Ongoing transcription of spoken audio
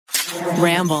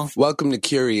Ramble. Welcome to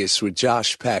Curious with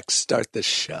Josh Peck. Start the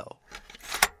show.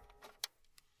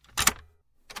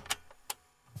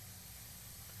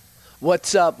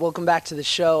 What's up? Welcome back to the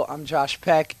show. I'm Josh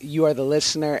Peck. You are the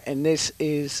listener, and this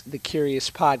is the Curious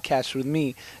Podcast with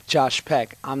me, Josh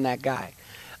Peck. I'm that guy.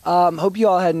 Hope you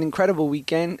all had an incredible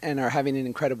weekend and are having an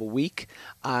incredible week.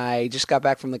 I just got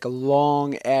back from like a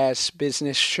long-ass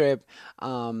business trip.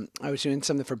 I was doing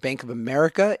something for Bank of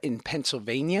America in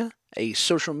Pennsylvania, a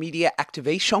social media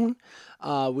activation,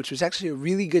 which was actually a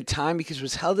really good time because it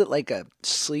was held at like a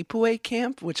sleepaway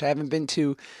camp, which I haven't been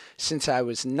to since I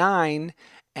was 9,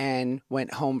 and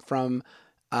went home from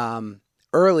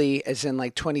early, as in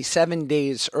like 27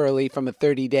 days early from a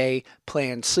 30-day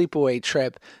planned sleepaway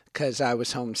trip because I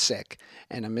was homesick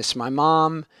and I missed my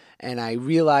mom, and I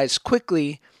realized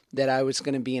quickly that I was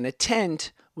going to be in a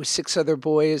tent with 6 other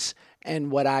boys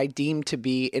and what I deemed to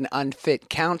be an unfit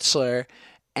counselor,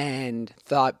 and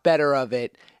thought better of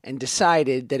it and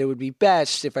decided that it would be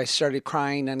best if I started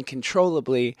crying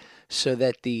uncontrollably so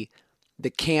that the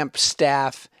camp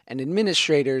staff and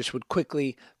administrators would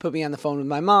quickly put me on the phone with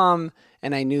my mom,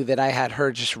 and I knew that I had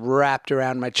her just wrapped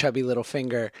around my chubby little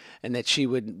finger and that she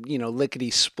would,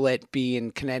 lickety-split be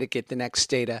in Connecticut the next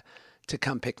day to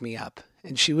come pick me up.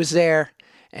 And she was there,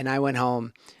 and I went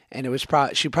home, and it was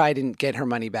she probably didn't get her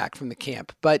money back from the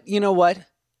camp. But you know what?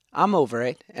 I'm over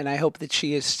it, and I hope that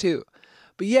she is too.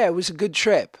 But yeah, it was a good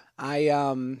trip. I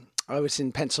was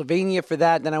in Pennsylvania for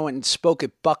that. Then I went and spoke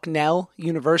at Bucknell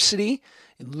University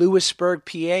in Lewisburg,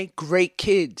 PA. Great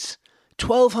kids.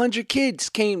 1,200 kids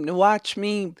came to watch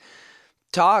me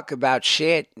talk about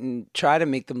shit and try to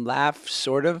make them laugh,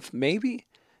 sort of, maybe.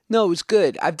 No, it was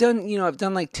good. I've done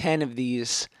like 10 of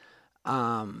these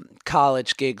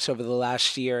college gigs over the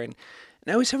last year, and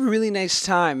I always have a really nice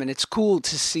time, and it's cool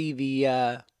to see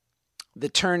the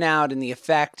turnout and the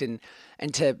effect, and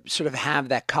to sort of have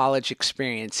that college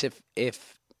experience,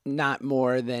 if not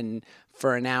more than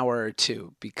for an hour or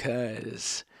two,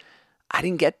 because I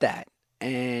didn't get that.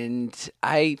 And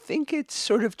I think it's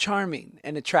sort of charming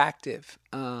and attractive.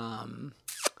 And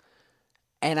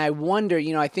I wonder,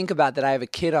 I think about that I have a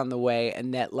kid on the way,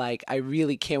 and that like I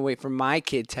really can't wait for my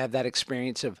kid to have that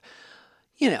experience of,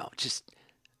 just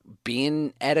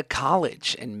being at a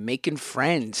college and making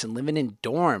friends and living in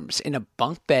dorms in a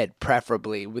bunk bed,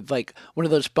 preferably with like one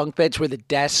of those bunk beds where the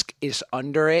desk is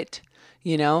under it,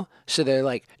 so they're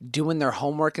like doing their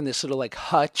homework in this little like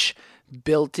hutch,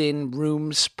 built-in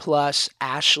rooms plus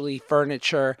Ashley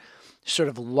furniture, sort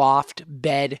of loft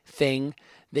bed thing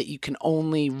that you can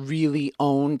only really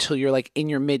own till you're like in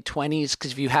your mid-20s,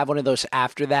 because if you have one of those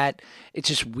after that, it's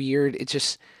just weird. It's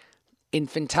just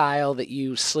infantile that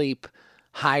you sleep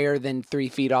higher than 3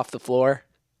 feet off the floor.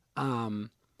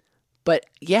 But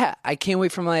yeah, I can't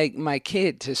wait for my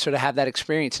kid to sort of have that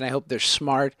experience, and I hope they're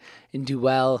smart and do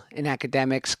well in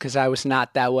academics, because I was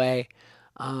not that way.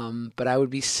 But I would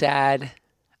be sad.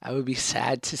 I would be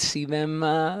sad to see them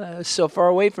so far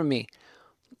away from me.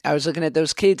 I was looking at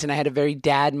those kids, and I had a very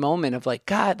dad moment of like,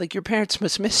 God, like your parents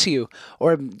must miss you.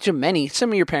 Or some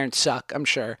of your parents suck, I'm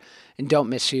sure, and don't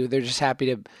miss you. They're just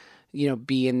happy to,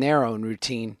 be in their own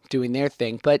routine, doing their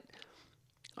thing. But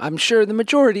I'm sure the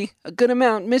majority, a good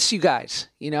amount, miss you guys,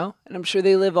 and I'm sure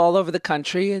they live all over the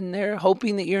country, and they're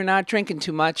hoping that you're not drinking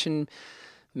too much and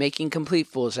making complete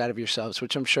fools out of yourselves,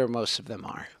 which I'm sure most of them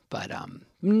are. But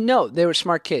no, they were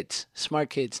smart kids,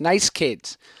 nice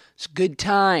kids. It's a good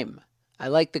time. I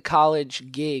like the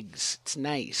college gigs. It's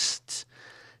nice.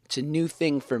 It's a new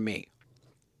thing for me.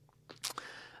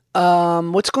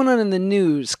 What's going on in the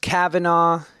news?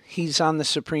 Kavanaugh, he's on the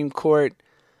Supreme Court.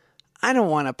 I don't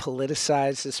want to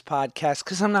politicize this podcast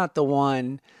because I'm not the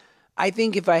one. I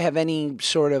think if I have any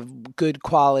sort of good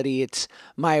quality, it's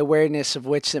my awareness of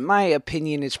which that my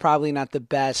opinion is probably not the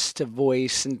best to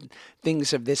voice and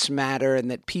things of this matter,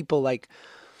 and that people like,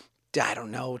 I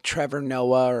don't know, Trevor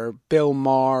Noah or Bill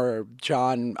Maher or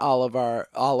John Oliver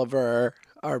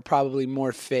are probably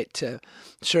more fit to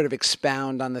sort of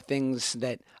expound on the things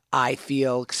that I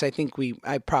feel, because I think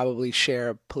I probably share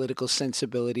a political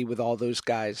sensibility with all those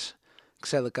guys,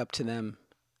 because I look up to them.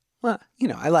 Well,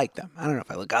 I like them. I don't know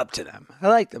if I look up to them. I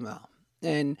like them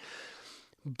though.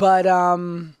 But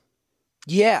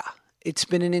yeah, it's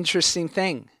been an interesting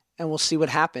thing, and we'll see what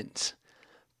happens.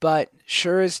 But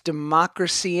sure is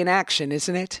democracy in action,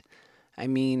 isn't it? I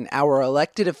mean, our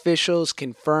elected officials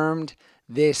confirmed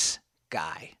this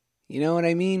guy. You know what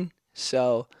I mean?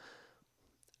 So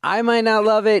I might not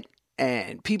love it,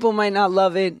 and people might not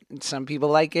love it, and some people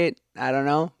like it. I don't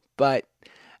know. But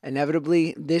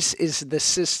Inevitably, this is the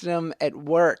system at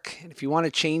work. And if you want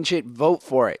to change it, vote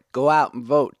for it. Go out and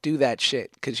vote. Do that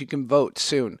shit because you can vote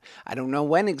soon. I don't know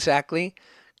when exactly.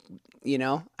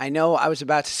 I know I was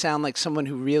about to sound like someone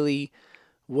who really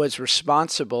was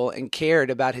responsible and cared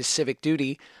about his civic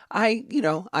duty.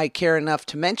 I care enough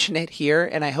to mention it here,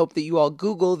 and I hope that you all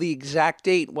Google the exact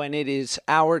date when it is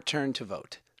our turn to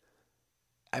vote.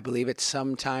 I believe it's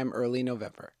sometime early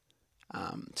November.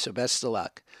 So best of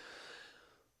luck.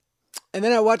 And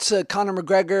then I watched the Conor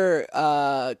McGregor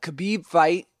Khabib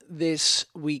fight this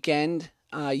weekend.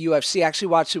 UFC. I actually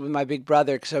watched it with my big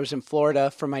brother because I was in Florida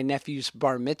for my nephew's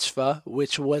bar mitzvah,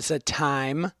 which was a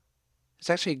time. It's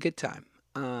actually a good time.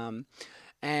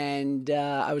 And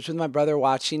I was with my brother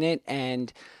watching it.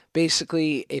 And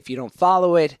basically, if you don't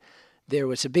follow it, there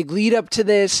was a big lead up to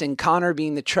this. And Conor,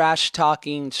 being the trash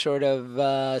talking sort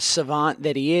of savant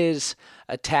that he is,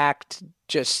 attacked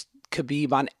just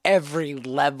Khabib on every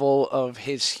level of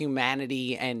his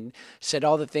humanity and said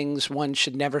all the things one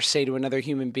should never say to another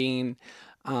human being,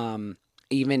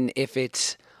 even if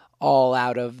it's all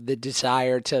out of the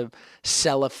desire to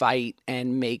sell a fight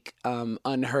and make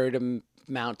unheard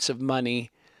amounts of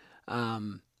money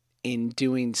in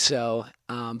doing so.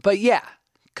 But yeah,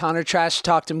 Conor trash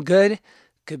talked him good.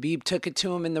 Khabib took it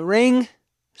to him in the ring,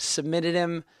 submitted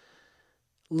him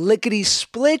lickety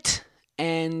split.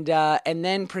 And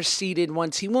then proceeded,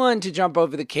 once he won, to jump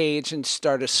over the cage and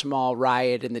start a small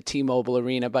riot in the T-Mobile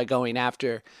Arena by going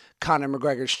after Conor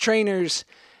McGregor's trainers.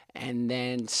 And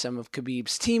then some of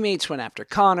Khabib's teammates went after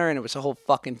Conor, and it was a whole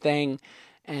fucking thing.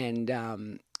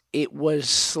 And it was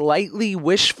slightly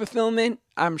wish fulfillment,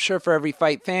 I'm sure, for every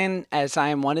fight fan, as I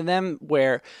am one of them,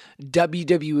 where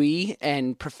WWE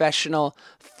and professional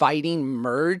fighting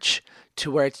merge to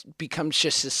where it becomes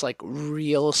just this like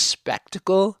real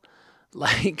spectacle.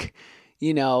 Like,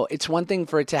 it's one thing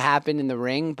for it to happen in the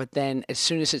ring, but then as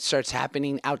soon as it starts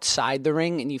happening outside the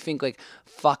ring and you think like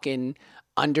fucking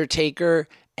Undertaker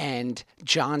and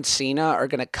John Cena are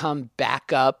going to come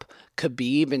back up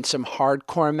Khabib in some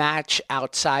hardcore match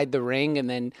outside the ring, and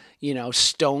then,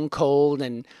 Stone Cold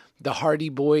and the Hardy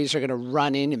Boys are going to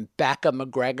run in and back up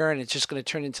McGregor, and it's just going to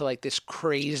turn into like this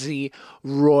crazy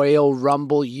Royal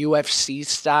Rumble UFC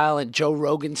style, and Joe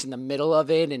Rogan's in the middle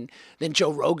of it, and then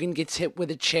Joe Rogan gets hit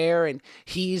with a chair and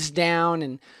he's down,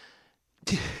 and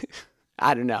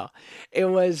I don't know. It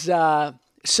was,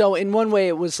 so in one way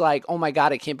it was like, oh my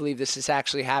God, I can't believe this is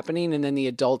actually happening. And then the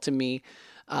adult in me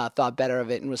thought better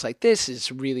of it and was like, this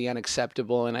is really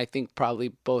unacceptable. And I think probably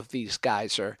both these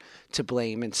guys are to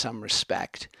blame in some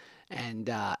respect. And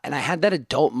I had that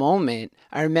adult moment.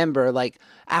 I remember, like,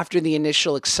 after the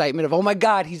initial excitement of, oh my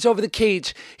God, he's over the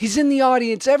cage, he's in the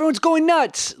audience, everyone's going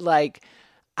nuts. Like,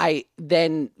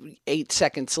 then 8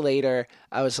 seconds later,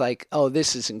 I was like, oh,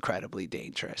 this is incredibly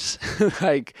dangerous.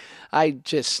 Like,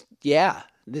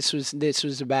 this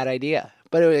was a bad idea.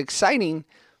 But it was exciting,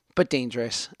 but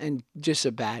dangerous, and just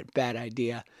a bad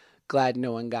idea. Glad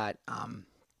no one got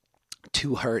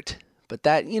too hurt. But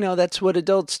that's what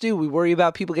adults do. We worry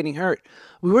about people getting hurt.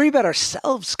 We worry about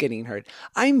ourselves getting hurt.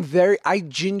 I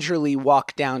gingerly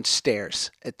walk downstairs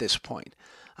at this point.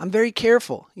 I'm very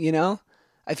careful,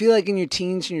 I feel like in your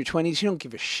teens and your 20s, you don't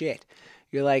give a shit.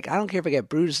 You're like, I don't care if I get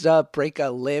bruised up, break a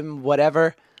limb,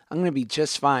 whatever. I'm going to be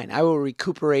just fine. I will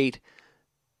recuperate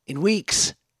in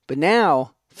weeks. But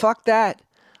now, fuck that.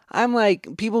 I'm like,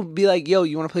 people be like, yo,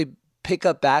 you want to play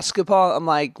pickup basketball? I'm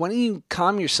like, why don't you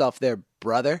calm yourself there,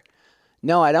 brother?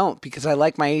 No, I don't, because I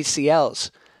like my ACLs,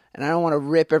 and I don't want to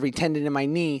rip every tendon in my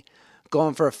knee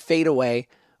going for a fadeaway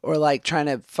or like trying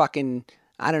to fucking,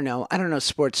 I don't know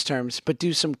sports terms, but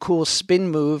do some cool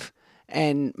spin move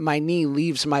and my knee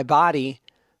leaves my body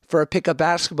for a pickup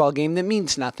basketball game that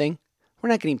means nothing. We're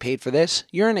not getting paid for this.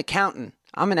 You're an accountant.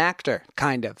 I'm an actor,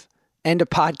 kind of, and a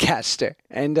podcaster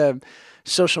and a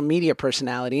social media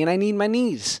personality, and I need my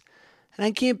knees. And I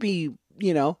can't be,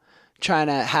 trying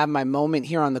to have my moment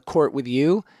here on the court with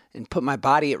you and put my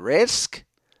body at risk.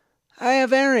 I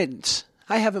have errands.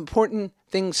 I have important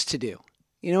things to do.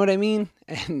 You know what I mean?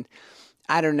 And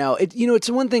I don't know. It's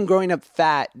one thing growing up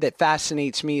fat that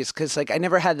fascinates me is because, like, I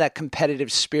never had that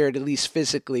competitive spirit, at least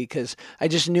physically, because I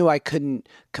just knew I couldn't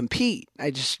compete.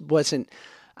 I wasn't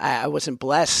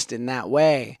blessed in that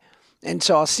way. And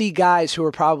so I'll see guys who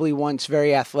were probably once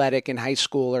very athletic in high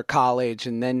school or college,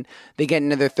 and then they get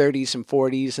into their 30s and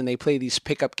 40s and they play these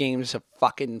pickup games of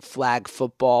fucking flag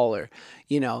football or,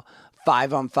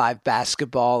 5-on-5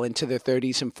 basketball into their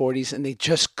 30s and 40s, and they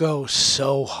just go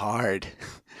so hard.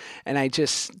 And I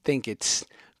just think it's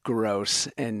gross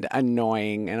and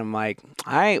annoying. And I'm like,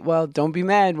 all right, well, don't be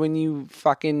mad when you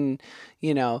fucking,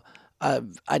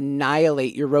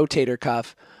 annihilate your rotator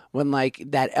cuff when like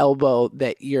that elbow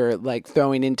that you're like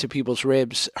throwing into people's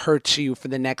ribs hurts you for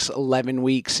the next 11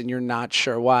 weeks and you're not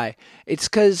sure why. It's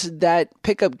because that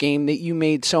pickup game that you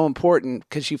made so important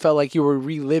because you felt like you were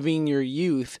reliving your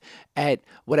youth at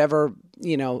whatever,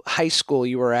 high school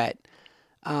you were at.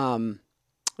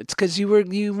 It's because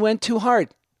you went too hard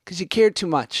because you cared too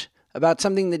much about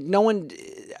something that no one,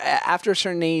 after a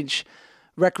certain age,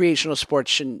 recreational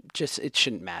sports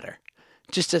shouldn't matter.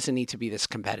 It just doesn't need to be this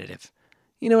competitive.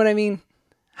 You know what I mean?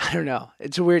 I don't know.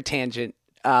 It's a weird tangent.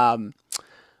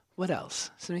 What else?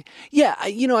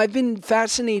 I've been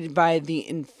fascinated by the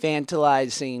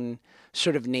infantilizing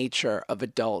sort of nature of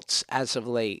adults as of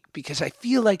late because I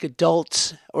feel like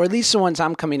adults, or at least the ones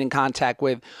I'm coming in contact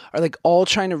with, are like all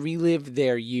trying to relive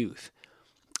their youth.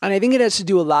 And I think it has to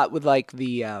do a lot with like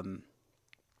the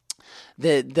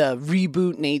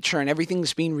reboot nature and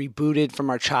everything's being rebooted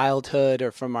from our childhood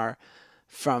or from our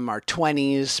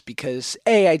 20s because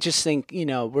I just think,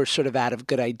 we're sort of out of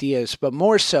good ideas, but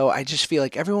more so, I just feel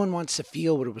like everyone wants to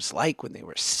feel what it was like when they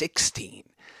were 16.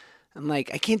 I'm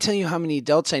like, I can't tell you how many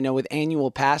adults I know with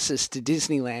annual passes to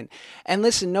Disneyland. And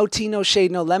listen, no tea, no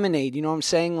shade, no lemonade. You know what I'm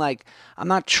saying? Like, I'm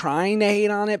not trying to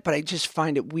hate on it, but I just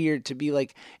find it weird to be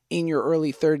like in your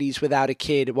early 30s without a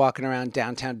kid walking around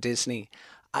downtown Disney.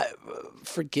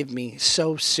 Forgive me,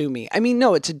 so sue me. I mean,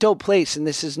 no, it's a dope place, and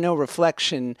this is no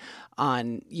reflection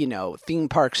on, theme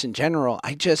parks in general.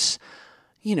 I just,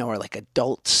 or like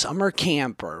adult summer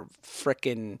camp or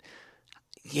frickin',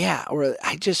 or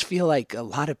I just feel like a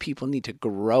lot of people need to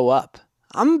grow up.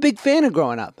 I'm a big fan of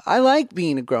growing up. I like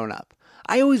being a grown up.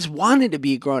 I always wanted to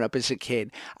be a grown up as a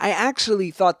kid. I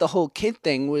actually thought the whole kid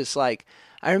thing was like,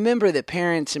 I remember that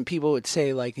parents and people would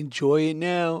say, like, enjoy it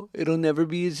now. It'll never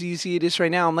be as easy as it is right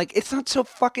now. I'm like, it's not so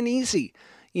fucking easy.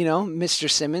 Mr.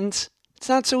 Simmons, it's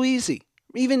not so easy.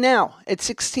 Even now, at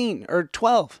 16 or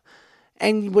 12.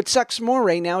 And what sucks more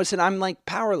right now is that I'm, like,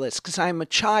 powerless because I'm a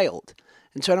child.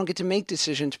 And so I don't get to make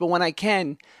decisions. But when I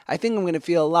can, I think I'm going to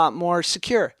feel a lot more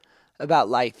secure about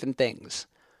life and things.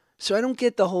 So I don't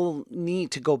get the whole need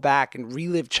to go back and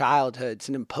relive childhoods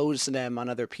and impose them on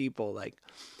other people. Like,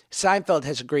 Seinfeld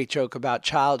has a great joke about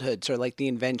childhoods or like the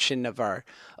invention of our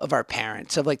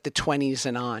parents, of like the 20s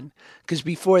and on. Because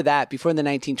before that, before the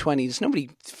 1920s, nobody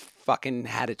fucking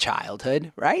had a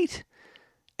childhood, right?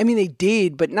 I mean, they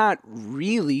did, but not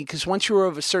really. Because once you were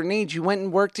of a certain age, you went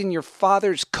and worked in your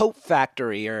father's coat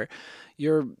factory or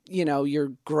your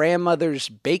grandmother's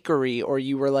bakery, or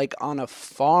you were like on a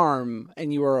farm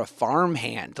and you were a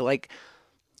farmhand. Like,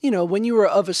 when you were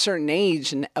of a certain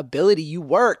age and ability, you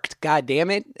worked, God damn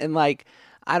it. And like,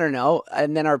 I don't know.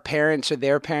 And then our parents or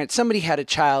their parents, somebody had a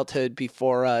childhood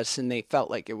before us and they felt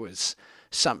like it was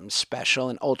something special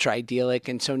and ultra idyllic.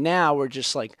 And so now we're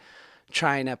just like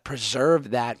trying to preserve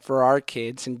that for our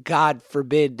kids. And God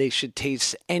forbid they should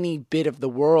taste any bit of the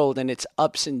world and its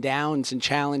ups and downs and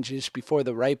challenges before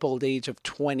the ripe old age of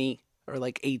 20 or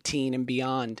like 18 and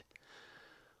beyond.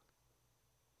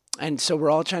 And so we're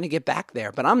all trying to get back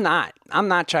there, but I'm not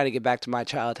trying to get back to my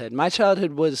childhood. My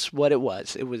childhood was what it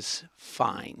was. It was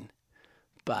fine,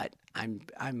 but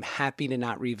I'm happy to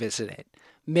not revisit it.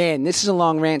 Man, this is a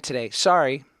long rant today.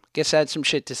 Sorry. Guess I had some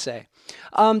shit to say.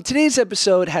 Today's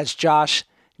episode has Josh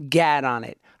Gad on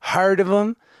it. Heard of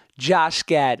him? Josh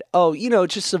Gad. Oh,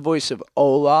 just the voice of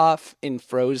Olaf in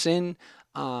Frozen.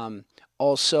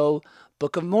 Also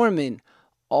Book of Mormon.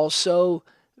 Also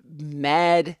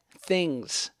Mad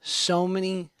Things. So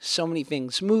many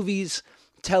things. Movies,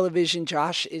 television.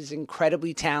 Josh is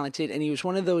incredibly talented, and he was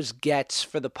one of those gets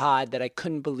for the pod that I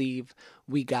couldn't believe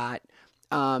we got.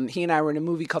 He and I were in a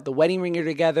movie called The Wedding Ringer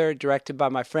together, directed by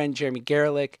my friend Jeremy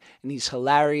Gerlich, and he's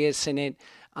hilarious in it.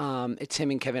 It's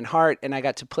him and Kevin Hart, and I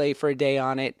got to play for a day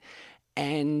on it.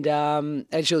 And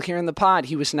as you'll hear in the pod,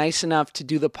 he was nice enough to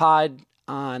do the pod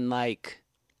on, like,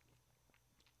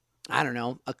 I don't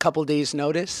know, a couple days'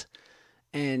 notice.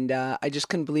 And I just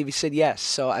couldn't believe he said yes.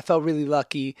 So I felt really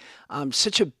lucky. I'm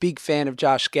such a big fan of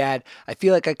Josh Gad. I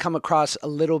feel like I come across a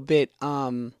little bit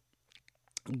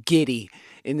giddy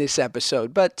in this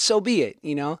episode, but so be it.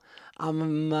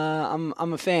 I'm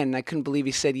a fan, and I couldn't believe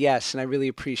he said yes, and I really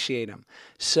appreciate him.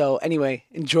 So anyway,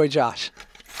 enjoy Josh.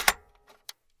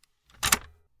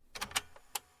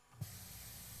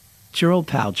 It's your old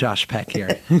pal Josh Peck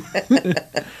here.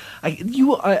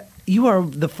 You are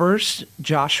the first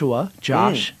Josh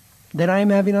that I am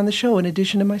having on the show, in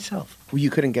addition to myself. Well, you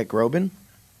couldn't get Groban?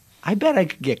 I bet I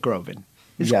could get Groban.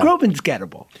 Groban's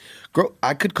gettable.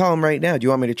 I could call him right now. Do you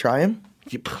want me to try him?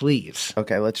 Please.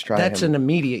 Okay, let's try him. That's an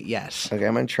immediate yes. Okay,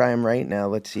 I'm going to try him right now.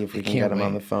 Let's see if we can get him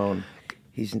on the phone.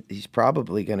 He's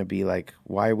probably going to be like,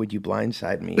 why would you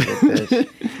blindside me with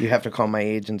this? You have to call my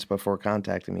agents before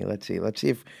contacting me. Let's see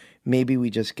if maybe we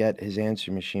just get his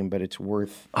answer machine, but it's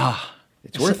worth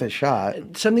worth a shot.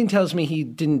 Something tells me he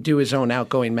didn't do his own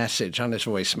outgoing message on his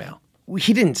voicemail.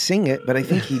 He didn't sing it, but I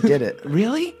think he did it.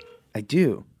 Really? I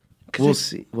do. We'll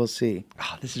see. We'll see.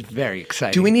 Oh, this is very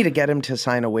exciting. Do we need to get him to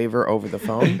sign a waiver over the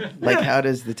phone? Like, how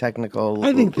does the technical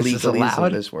I think this is legalese allowed,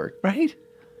 of this work? right?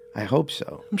 I hope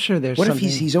so. I'm sure there's What something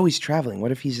if he's always traveling?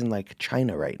 What if he's in like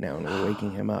China right now and we're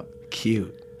waking him up?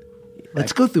 cute.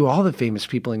 Let's go through all the famous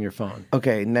people in your phone.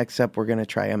 Okay, next up we're gonna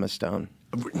try Emma Stone.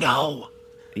 No.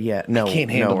 Yeah, no, Can't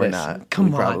handle we're this. not. Come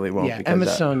we on. probably won't. Yeah, because, Emma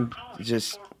Stone.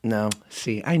 Just no.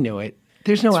 See, I knew it.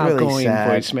 There's no It's really outgoing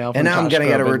sad. voicemail from And now I'm Josh gonna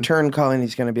get a Groban. return call, and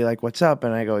he's gonna be like, "What's up?"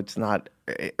 And I go, "It's not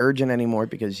urgent anymore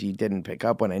because you didn't pick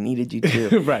up when I needed you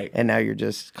to." Right. And now you're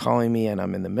just calling me, and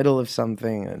I'm in the middle of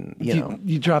something, and you know,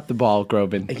 You dropped the ball,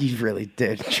 Groban. you really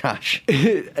did, Josh.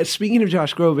 Speaking of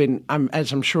Josh Groban,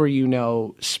 as I'm sure you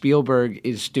know, Spielberg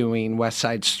is doing West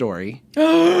Side Story.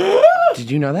 Did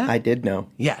you know that? I did know.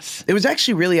 Yes. It was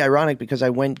actually really ironic because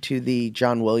I went to the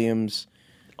John Williams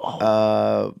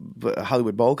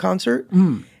Hollywood Bowl concert,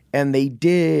 and they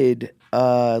did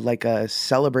like a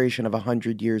celebration of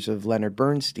 100 years of Leonard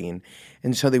Bernstein,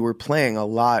 and so they were playing a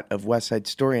lot of West Side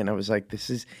Story, and I was like,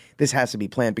 this has to be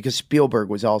planned because Spielberg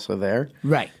was also there,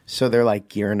 Right. So they're like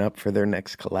gearing up for their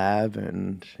next collab,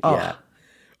 and yeah.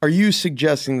 Are you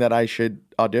suggesting that I should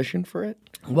audition for it?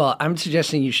 Well, I'm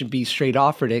suggesting you should be straight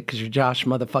offered it because you're Josh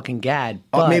motherfucking Gad.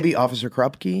 But Maybe Officer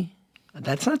Krupke?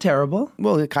 that's not terrible.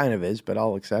 Well, it kind of is, but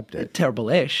I'll accept it.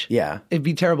 Terrible-ish. Yeah. It'd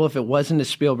be terrible if it wasn't a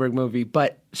Spielberg movie.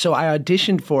 But so I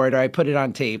auditioned for it, or I put it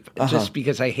on tape just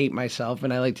because I hate myself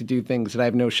and I like to do things that I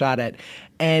have no shot at.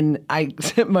 And I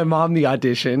sent my mom the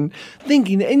audition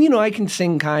thinking, and you know, I can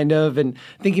sing kind of, and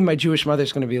thinking my Jewish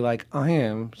mother's going to be like, I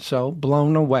am so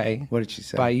blown away. What did she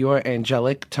say? By your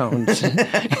angelic tones,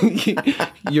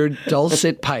 your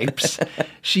dulcet pipes.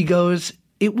 She goes,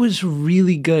 it was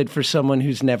really good for someone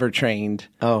who's never trained.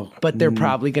 Oh. But they're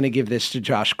probably going to give this to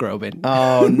Josh Groban.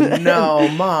 Oh, no,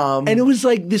 Mom. And it was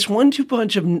like this 1-2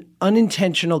 punch of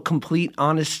unintentional, complete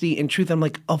honesty and truth. I'm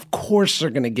like, of course they're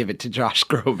going to give it to Josh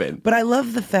Groban. But I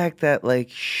love the fact that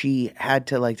like she had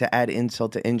to like to add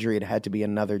insult to injury. It had to be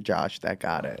another Josh that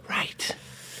got it. Right.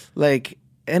 Like,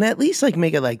 and at least like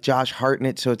make it like Josh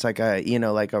Hartnett, so it's like a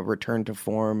like a return to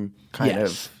form kind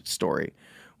Yes. of story.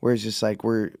 Whereas just like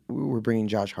we're bringing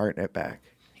Josh Hartnett back.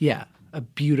 Yeah. A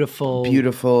beautiful,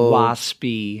 Beautiful.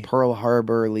 waspy. Pearl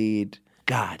Harbor lead.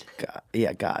 God. God.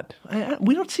 Yeah, God.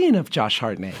 We don't see enough Josh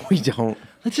Hartnett. We don't.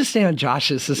 Let's just stay on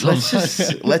Josh's this whole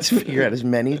Let's figure out as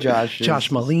many Joshes. Josh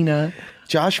Molina.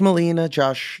 Josh Molina,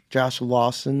 Josh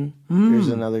Lawson. There's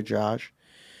another Josh.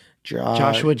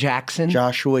 Joshua Jackson.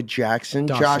 Joshua Jackson.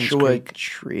 Dawson's Joshua Creek.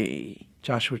 Tree.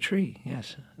 Joshua Tree.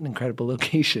 Yes. An incredible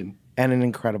location. And an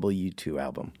incredible U2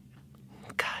 album.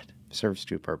 God. Serves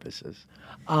two purposes.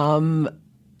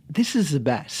 This is the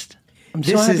best. I'm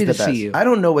This so happy is the to best. see you. I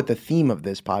don't know what the theme of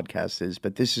this podcast is,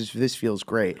 but this feels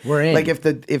great. We're in. Like if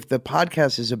the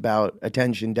podcast is about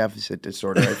attention deficit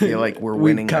disorder, I feel like we're We've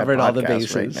winning covered that all the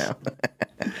podcast right bases.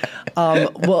 now.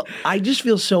 Well, I just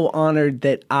feel so honored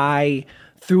that I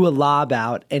threw a lob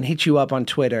out and hit you up on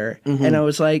Twitter, Mm-hmm. and I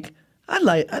was like, I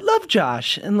love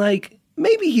Josh, and like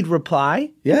maybe he'd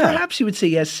reply. Yeah. Perhaps he would say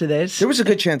yes to this. There was a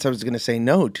good chance I was going to say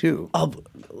no too.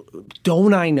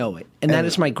 Don't I know it? And that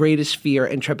is my greatest fear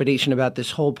and trepidation about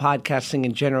this whole podcasting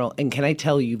in general. And can I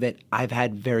tell you that I've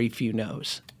had very few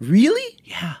no's? Really?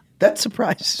 Yeah. That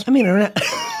surprises. I mean, I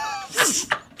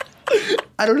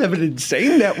don't have an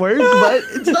insane network, but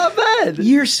it's not bad.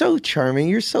 You're so charming.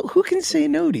 Who can say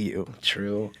no to you?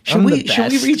 True. Should we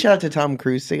reach out to Tom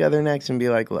Cruise together next and be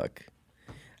like, look,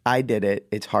 I did it.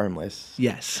 It's harmless.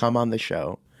 Yes. Come on the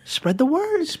show. Spread the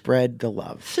word. Spread the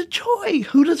love. It's a joy.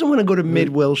 Who doesn't want to go to Mid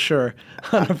Wilshire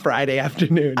on a Friday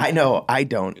afternoon? I know, I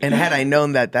don't. And had I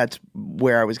known that that's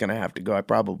where I was going to have to go, I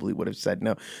probably would have said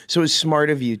no. So it was smart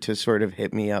of you to sort of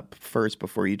hit me up first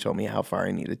before you told me how far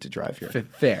I needed to drive here.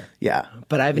 Fair. Yeah.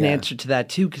 But I have an answer to that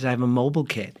too because I have a mobile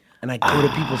kit and I go to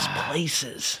people's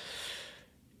places.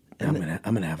 I'm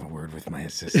gonna have a word with my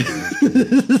assistant.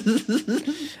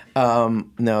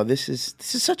 No, this is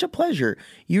such a pleasure.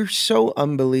 You're so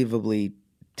unbelievably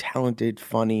talented,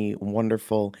 funny,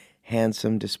 wonderful,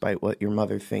 handsome, despite what your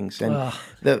mother thinks. And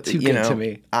too good to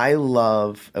me. I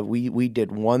love. We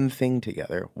did one thing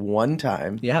together, one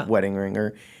time, Yeah. Wedding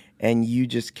Ringer, and you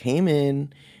just came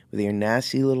in with your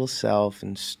nasty little self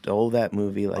and stole that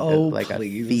movie like a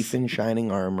please. thief in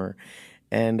shining armor.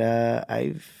 And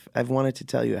I've wanted to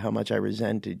tell you how much I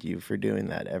resented you for doing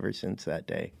that ever since that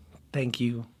day. Thank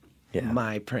you, Yeah.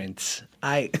 my prince.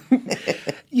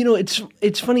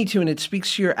 It's funny too, and it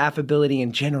speaks to your affability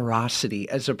and generosity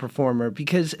as a performer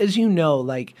because, as you know,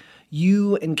 like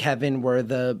you and Kevin were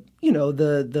the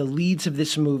leads of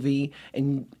this movie,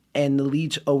 and the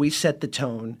leads always set the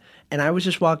tone. And I was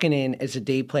just walking in as a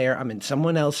day player. I'm in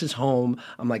someone else's home.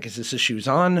 I'm like, is this a shoes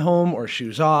on home or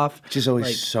shoes off? Which is always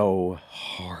Like, so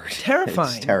hard.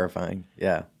 terrifying. It's terrifying.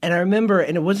 Yeah. And I remember,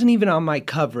 and it wasn't even on my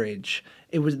coverage.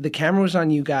 It was the camera was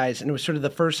on you guys, and it was sort of the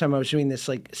first time I was doing this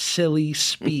like silly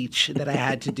speech that I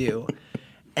had to do.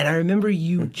 And I remember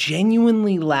you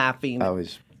genuinely laughing I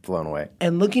was blown away.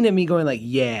 and looking at me, going like,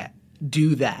 "Yeah,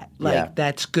 do that. Like Yeah.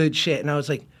 that's good shit." And I was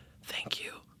like, "Thank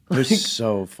you." It was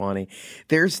so funny.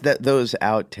 There's those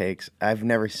outtakes. I've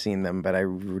never seen them, but I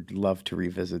would love to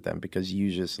revisit them because you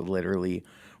just literally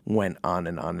went on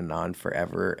and on and on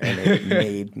forever, and it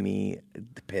made me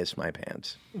piss my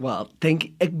pants. Well,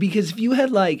 because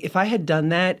if I had done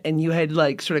that and you had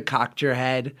like sort of cocked your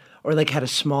head or like had a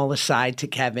small aside to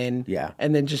Kevin, Yeah.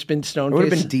 and then just been stone It would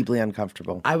have faced, been deeply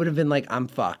uncomfortable. I would have been like, "I'm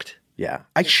fucked." Yeah.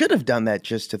 I should have done that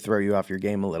just to throw you off your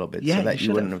game a little bit Yeah, so you that you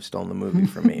should wouldn't have. have stolen the movie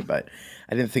from me, but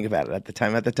I didn't think about it at the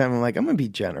time. At the time, I'm like, I'm going to be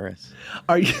generous.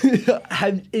 Are you?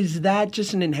 Is that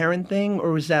just an inherent thing,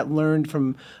 or was that learned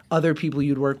from other people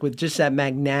you'd work with? Just that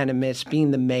magnanimous, being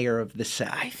the mayor of the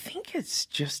set. I think it's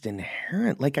just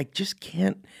inherent. Like, I just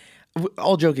can't,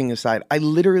 all joking aside, I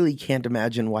literally can't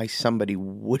imagine why somebody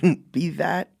wouldn't be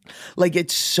that. Like,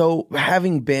 it's so,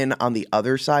 having been on the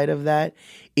other side of that,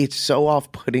 it's so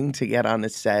off-putting to get on a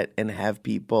set and have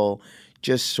people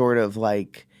just sort of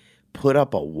like put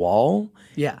up a wall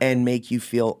Yeah. and make you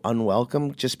feel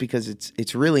unwelcome just because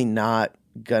it's really not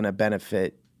going to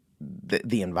benefit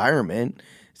the environment.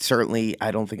 Certainly,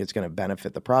 I don't think it's going to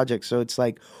benefit the project. So it's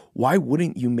like, why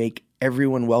wouldn't you make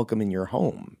everyone welcome in your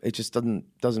home? It just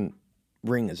doesn't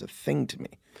ring as a thing to me.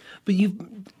 But you've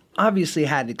obviously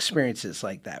had experiences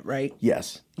like that, right?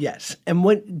 Yes. Yes. And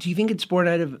what do you think it's born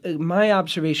out of? My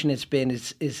observation has been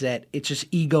is that it's just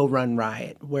ego run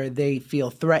riot where they feel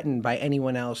threatened by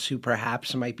anyone else who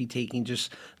perhaps might be taking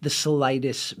just the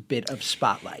slightest bit of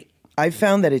spotlight. I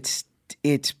found that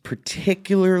it's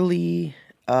particularly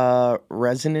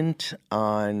resonant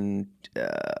on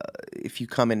if you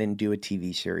come in and do a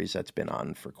TV series that's been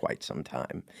on for quite some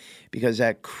time, because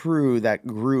that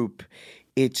group,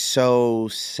 it's so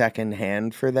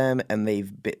secondhand for them, and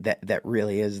that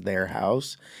really is their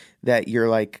house. That you're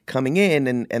like coming in,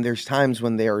 and there's times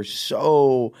when they are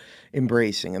so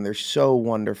embracing and they're so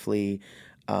wonderfully,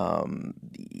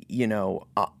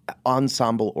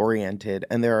 ensemble oriented,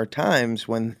 and there are times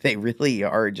when they really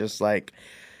are just like,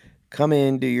 come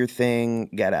in, do your thing,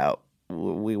 get out.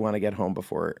 We want to get home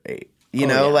before 8.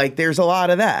 Yeah. Like there's a lot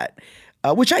of that,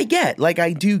 which I get. Like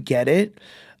I do get it,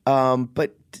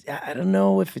 but I don't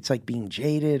know if it's like being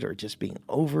jaded or just being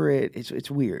over it.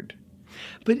 It's weird.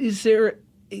 But is there,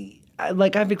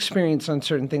 like I've experienced on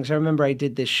certain things. I remember I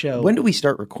did this show. When do we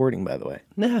start recording, by the way?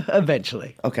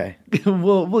 Eventually. Okay.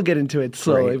 We'll get into it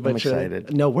slowly. Great. But I'm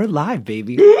excited. No, we're live,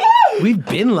 baby. We've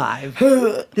been live.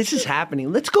 This is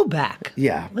happening. Let's go back.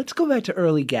 Yeah. Let's go back to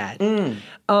early Gad.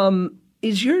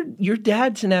 Is your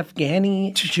dad's an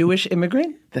Afghani Jewish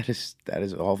immigrant? That is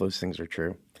all those things are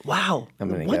true. Wow.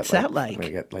 What's What's that like? I'm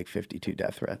gonna get like 52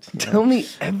 death threats. Tell me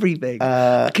everything.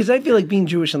 Because I feel like being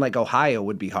Jewish in like Ohio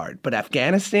would be hard, but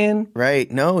Afghanistan? Right.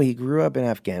 No, he grew up in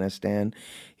Afghanistan.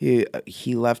 He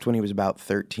left when he was about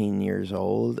 13 years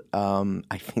old.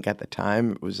 I think at the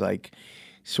time it was like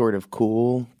sort of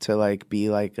cool to like be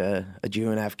like a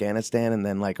Jew in Afghanistan, and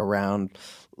then like around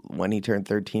when he turned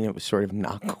 13, it was sort of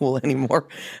not cool anymore.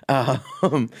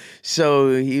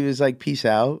 So he was like, peace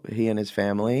out, he and his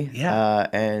family. Yeah.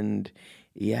 And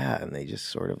they just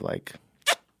sort of like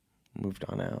moved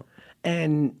on out.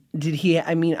 And did he,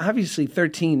 I mean, obviously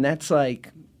 13, that's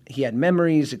like, he had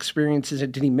memories, experiences.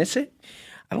 Did he miss it?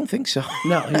 I don't think so.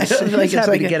 No, he's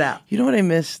happy to get out. You know what I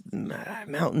miss?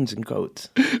 Mountains and goats.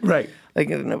 Right. Like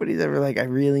nobody's ever like, I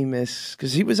really miss,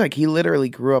 because he was like, he literally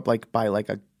grew up like by like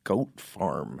a goat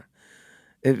farm.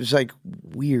 It was like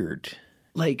weird.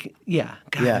 Like, yeah.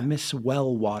 God, Yeah. I miss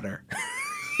well water.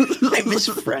 I miss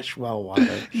fresh well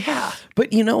water. Yeah.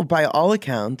 But by all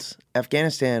accounts,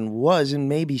 Afghanistan was and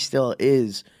maybe still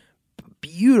is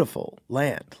beautiful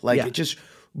land. Like Yeah. it's just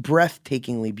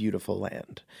breathtakingly beautiful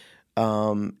land.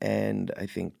 And I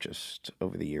think just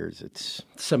over the years, it's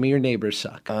Some of your neighbors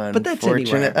suck. But that's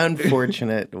anywhere.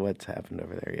 unfortunate what's happened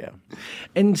over there. Yeah.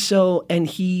 And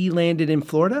he landed in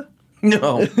Florida?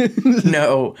 No,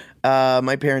 no.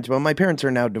 My parents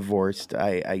are now divorced.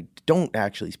 I don't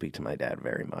actually speak to my dad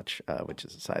very much, which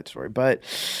is a side story. But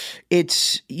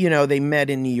it's, they met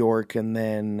in New York, and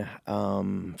then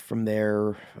from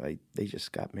there, they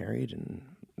just got married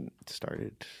and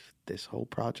started this whole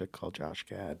project called Josh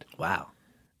Gad. Wow.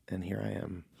 And here I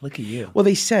am. Look at you. Well,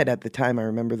 they said at the time, I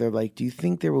remember they're like, do you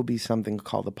think there will be something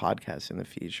called a podcast in the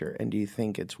future? And do you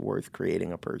think it's worth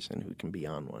creating a person who can be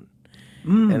on one?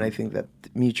 And I think that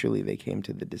mutually they came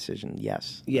to the decision,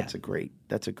 yes, that's a great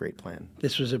plan.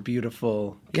 This was a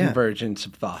beautiful convergence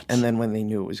of thoughts. And then when they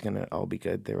knew it was going to all be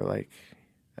good, they were like,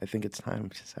 I think it's time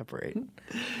to separate.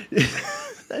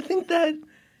 I think that,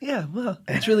 well,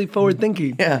 it's really forward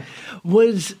thinking. Yeah.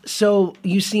 So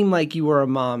you seem like you were a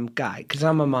mom guy, because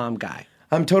I'm a mom guy.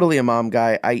 I'm totally a mom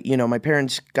guy. My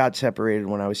parents got separated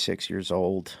when I was 6 years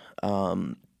old.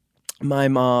 My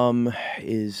mom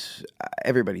is,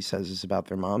 everybody says this about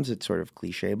their moms. It's sort of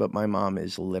cliche, but my mom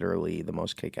is literally the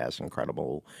most kick-ass,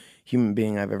 incredible human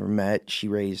being I've ever met. She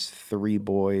raised 3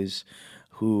 boys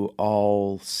who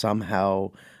all somehow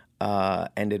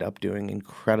ended up doing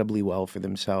incredibly well for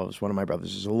themselves. One of my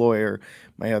brothers is a lawyer.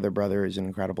 My other brother is an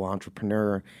incredible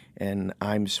entrepreneur, and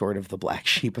I'm sort of the black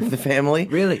sheep of the family.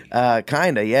 Really?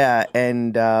 Kind of, yeah.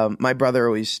 And my brother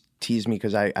always teased me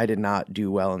because I did not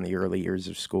do well in the early years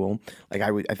of school. Like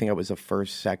I think I was the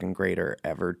first second grader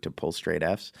ever to pull straight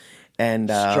Fs. And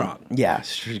strong. Yeah,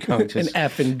 going to an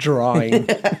F in drawing.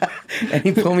 And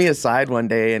he pulled me aside one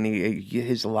day, and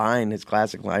his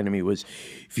classic line to me was,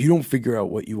 if you don't figure out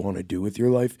what you want to do with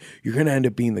your life, you're going to end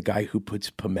up being the guy who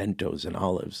puts pimentos in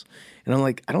olives. And I'm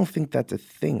like, I don't think that's a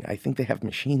thing. I think they have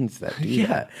machines that do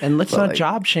that. And let's not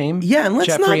job shame. Yeah, and let's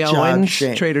Jeffrey not Owens, job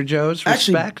shame. Trader Joe's,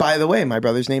 Actually, respect. by the way, my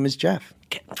brother's name is Jeff.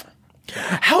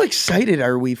 How excited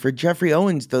are we for Jeffrey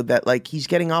Owens, though, that he's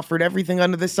getting offered everything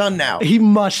under the sun now? He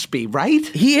must be, right?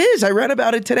 He is. I read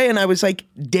about it today, and I was like,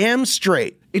 damn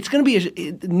straight. It's going to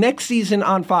be next season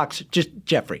on Fox, just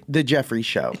Jeffrey. The Jeffrey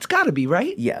Show. It's got to be,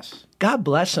 right? Yes. God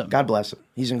bless him. God bless him.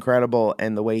 He's incredible,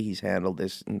 and the way he's handled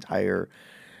this entire,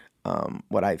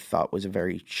 what I thought was a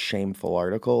very shameful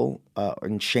article,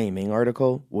 and shaming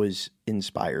article, was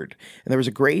inspired. And there was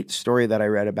a great story that I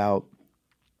read about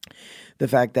the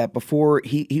fact that before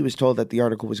he was told that the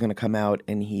article was going to come out,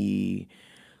 and he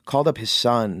called up his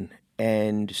son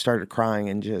and started crying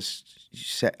and just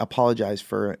apologized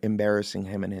for embarrassing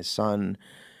him. And his son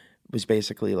was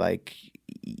basically like,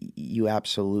 you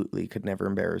absolutely could never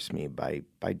embarrass me by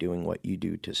doing what you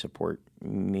do to support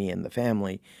me and the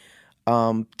family.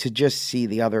 To just see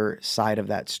the other side of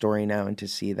that story now, and to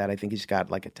see that I think he's got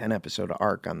like a 10-episode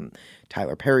arc on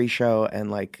Tyler Perry show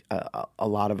and like a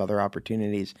lot of other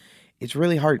opportunities. It's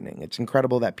really heartening. It's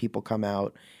incredible that people come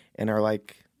out and are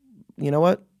like, you know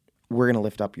what? We're going to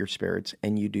lift up your spirits,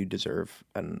 and you do deserve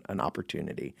an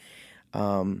opportunity.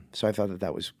 So I thought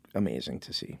that was amazing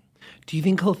to see. Do you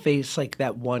think he'll face like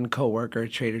that one coworker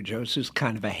at Trader Joe's who's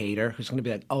kind of a hater, who's going to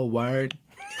be like, oh, word?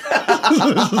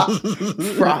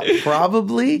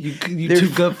 Probably. You too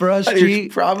good for us, G?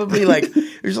 Probably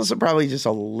there's also probably just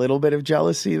a little bit of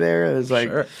jealousy there. It's like,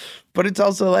 sure. But it's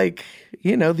also like,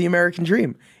 the American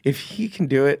dream. If he can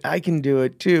do it, I can do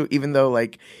it too, even though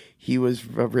he was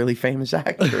a really famous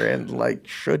actor and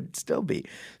should still be.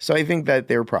 So I think that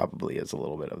there probably is a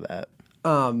little bit of that.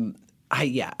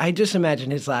 I just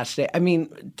imagine his last day. I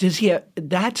mean, does he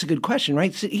that's a good question,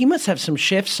 right? So he must have some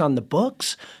shifts on the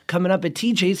books coming up at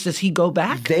TJ's. Does he go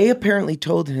back? They apparently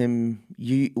told him,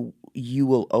 you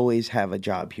will always have a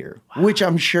job here, which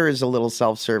I'm sure is a little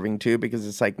self-serving too, because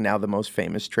it's now the most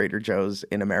famous Trader Joe's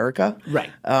in America. Right.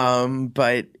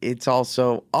 But it's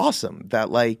also awesome that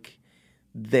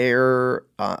they're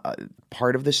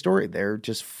part of the story. They're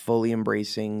just fully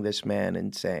embracing this man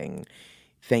and saying,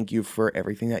 thank you for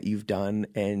everything that you've done,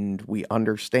 and we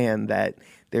understand that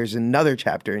there's another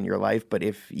chapter in your life, but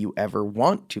if you ever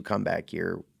want to come back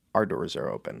here, our doors are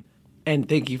open. And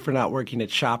thank you for not working at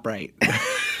ShopRite.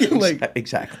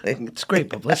 Exactly. It's great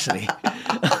publicity.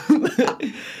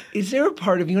 Is there a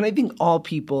part of you, and I think all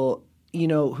people,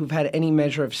 who've had any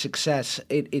measure of success,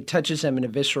 it touches them in a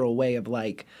visceral way of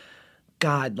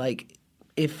God,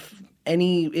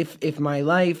 if my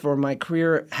life or my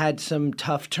career had some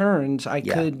tough turns, I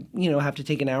could, have to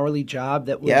take an hourly job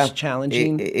that was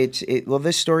challenging. Well,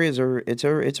 this story is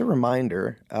a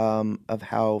reminder of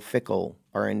how fickle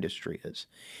our industry is.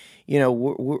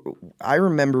 I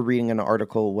remember reading an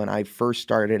article when I first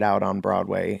started out on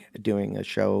Broadway doing a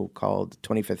show called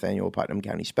 25th Annual Putnam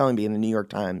County Spelling Bee in the New York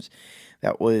Times.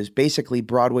 That was basically,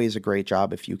 Broadway is a great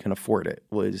job if you can afford it,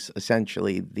 was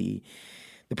essentially the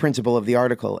principle of the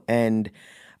article. And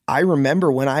I remember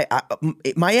when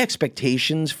my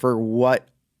expectations for what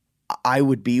I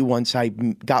would be once I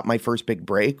got my first big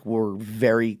break were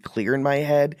very clear in my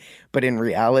head, but in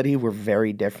reality were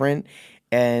very different.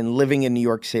 And living in New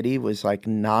York City was like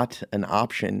not an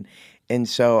option. And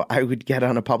so I would get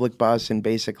on a public bus and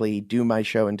basically do my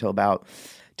show until about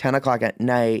 10 o'clock at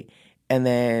night, and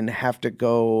then have to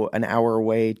go an hour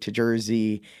away to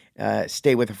Jersey,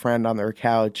 stay with a friend on their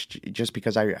couch just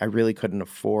because I really couldn't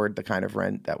afford the kind of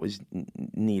rent that was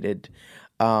needed.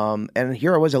 And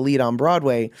here I was a lead on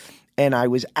Broadway, and I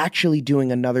was actually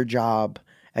doing another job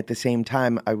at the same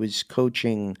time. I was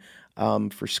coaching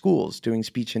for schools, doing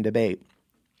speech and debate.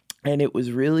 And it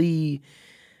was really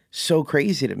so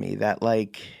crazy to me that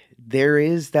like there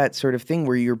is that sort of thing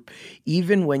where you're,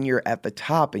 even when you're at the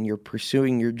top and you're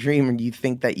pursuing your dream and you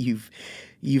think that you've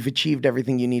achieved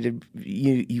everything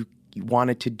you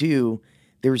wanted to do,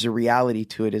 there's a reality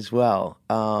to it as well.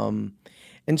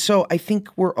 And so I think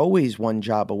we're always one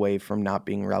job away from not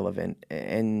being relevant.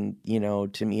 And, you know,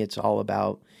 to me, it's all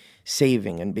about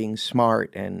saving and being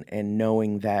smart and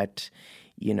knowing that,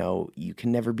 you know, you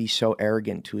can never be so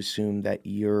arrogant to assume that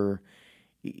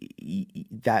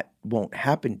that won't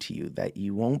happen to you, that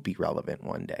you won't be relevant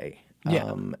one day.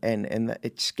 Yeah. And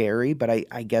it's scary, but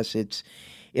I guess it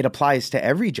applies to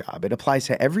every job. It applies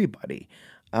to everybody.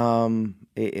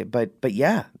 But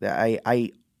yeah,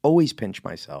 I always pinch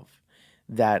myself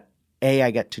that A, I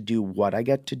get to do what I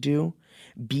get to do,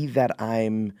 B, that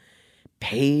I'm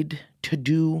paid to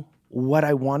do what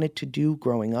I wanted to do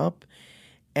growing up,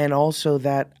 and also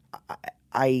that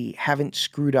I haven't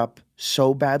screwed up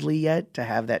so badly yet to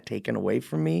have that taken away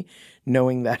from me,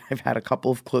 knowing that I've had a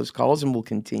couple of close calls and will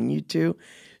continue to.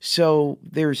 So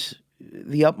there's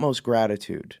the utmost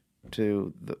gratitude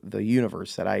to the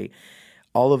universe that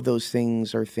all of those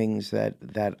things are things that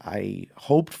I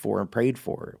hoped for and prayed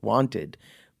for, wanted,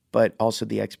 but also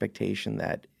the expectation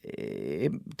that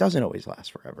it doesn't always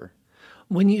last forever.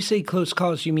 When you say close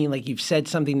calls, you mean like you've said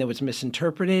something that was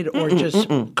misinterpreted, or just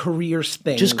careers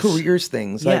things? Just careers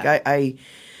things. Yeah. Like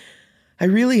I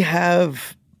really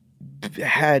have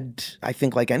had, I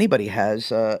think like anybody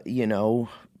has, you know,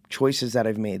 choices that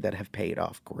I've made that have paid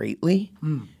off greatly.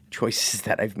 Choices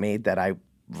that I've made that I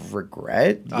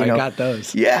regret. I got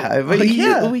those. Yeah. But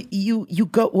you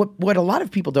go, what a lot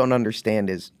of people don't understand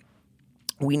is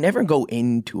we never go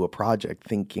into a project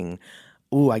thinking,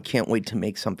 ooh, I can't wait to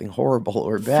make something horrible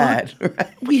or bad. Right?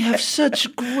 We have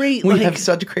such great we have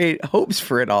such great hopes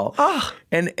for it all.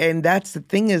 And that's the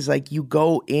thing is like you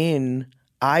go in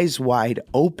eyes wide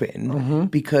open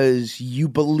because you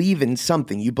believe in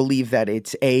something. You believe that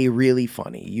it's A, really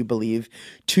funny. You believe,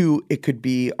 2, it could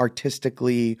be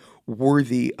artistically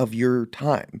worthy of your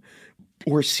time.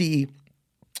 Or C,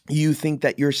 you think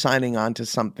that you're signing on to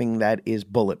something that is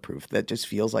bulletproof, that just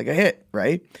feels like a hit,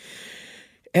 right?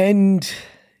 And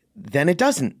then it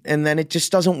doesn't. And then it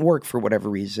just doesn't work for whatever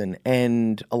reason.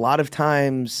 And a lot of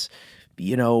times,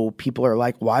 you know, people are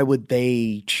like, why would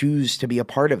they choose to be a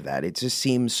part of that? It just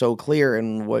seems so clear.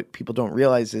 And what people don't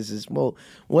realize is well,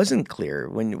 it wasn't clear.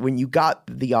 When you got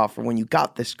the offer, when you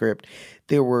got the script,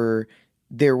 there were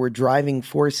driving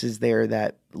forces there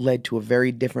that led to a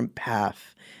very different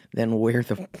path than where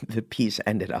the piece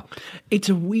ended up. It's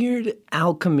a weird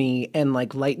alchemy and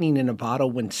like lightning in a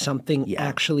bottle when something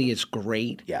actually is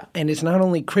great. Yeah. And it's not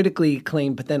only critically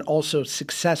acclaimed, but then also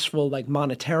successful like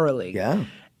monetarily. Yeah.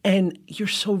 And you're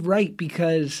so right,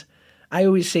 because I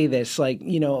always say this, like,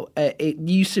 you know, it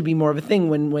used to be more of a thing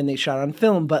when they shot on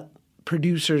film, but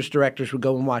producers, directors would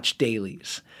go and watch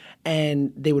dailies.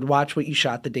 And they would watch what you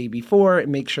shot the day before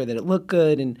and make sure that it looked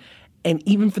good. And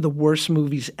even for the worst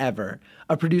movies ever,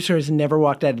 a producer has never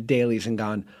walked out of dailies and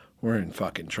gone, we're in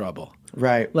fucking trouble.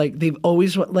 Right. Like they've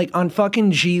always, like on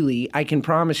fucking Geely, I can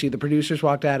promise you the producers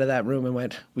walked out of that room and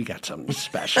went, we got something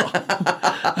special.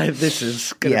 This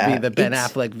is going to be the Ben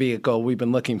Affleck vehicle we've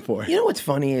been looking for. You know what's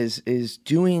funny is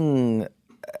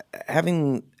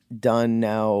having done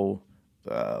now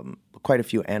quite a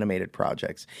few animated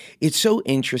projects. It's so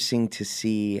interesting to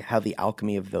see how the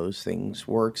alchemy of those things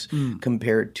works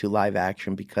compared to live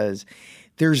action, because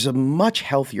there's a much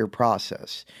healthier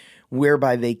process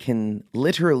whereby they can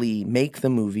literally make the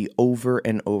movie over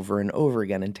and over and over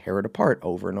again and tear it apart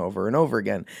over and over and over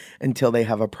again until they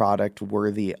have a product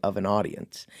worthy of an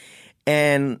audience.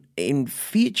 And in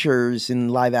features, in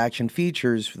live action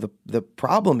features, the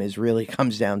problem is really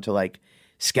comes down to like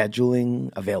scheduling,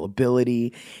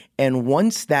 availability. And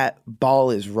once that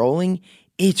ball is rolling,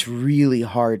 it's really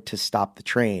hard to stop the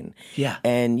train. Yeah.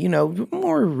 And, you know,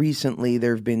 more recently,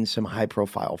 there have been some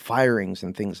high-profile firings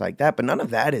and things like that, but none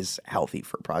of that is healthy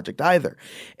for a project either.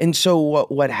 And so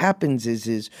what happens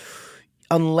is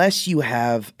unless you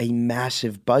have a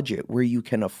massive budget where you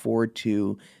can afford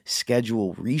to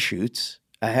schedule reshoots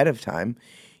ahead of time,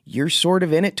 you're sort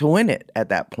of in it to win it at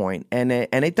that point. And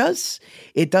it does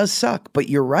suck, but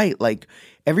you're right. Like,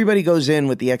 everybody goes in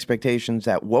with the expectations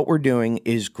that what we're doing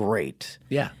is great.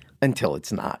 Yeah. Until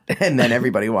it's not. And then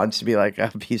everybody wants to be like, oh,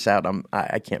 peace out.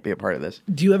 I can't be a part of this.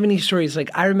 Do you have any stories?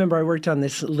 Like, I remember I worked on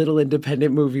this little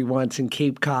independent movie once in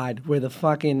Cape Cod where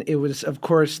it was, of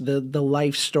course, the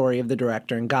life story of the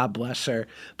director, and God bless her,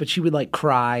 but she would like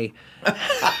cry.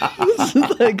 Because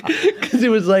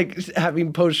it was like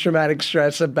having post-traumatic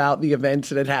stress about the events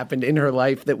that had happened in her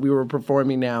life that we were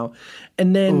performing now.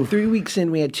 And then 3 weeks in,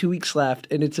 we had 2 weeks left,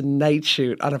 and it's a night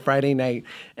shoot on a Friday night.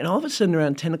 And all of a sudden,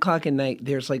 around 10 o'clock at night,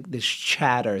 there's like this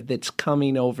chatter that's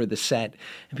coming over the set.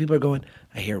 And people are going,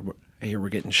 I hear we're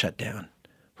getting shut down.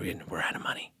 We're out of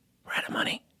money. We're out of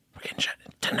money. We're getting shut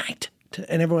tonight.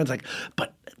 And everyone's like,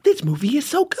 but this movie is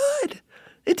so good.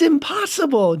 It's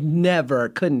impossible. Never.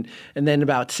 Couldn't. And then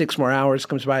about 6 more hours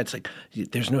comes by. It's like,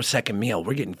 there's no second meal.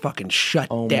 We're getting fucking shut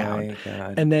down. Oh, my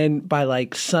God. And then by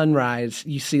like sunrise,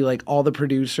 you see like all the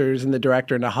producers and the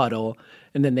director in a huddle.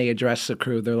 And then they address the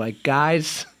crew. They're like,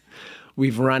 guys,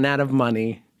 we've run out of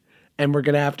money. And we're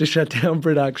going to have to shut down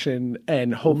production,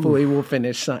 and hopefully we'll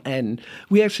finish. And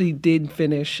we actually did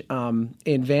finish in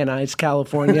Van Nuys,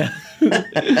 California.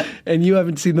 And you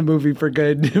haven't seen the movie for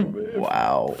good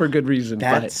reason.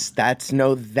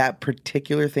 That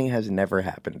particular thing has never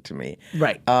happened to me.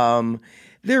 Right.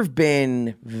 There have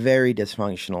been very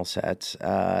dysfunctional sets.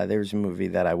 There's a movie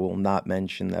that I will not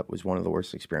mention that was one of the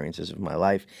worst experiences of my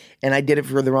life, and I did it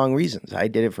for the wrong reasons. I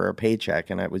did it for a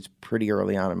paycheck, and I was pretty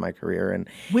early on in my career, and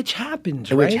which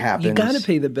happens, right? You got to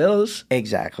pay the bills.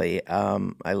 Exactly.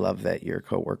 I love that your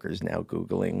coworker's now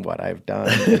Googling what I've done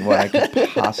and what I could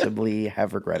possibly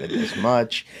have regretted this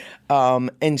much,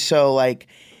 and so like.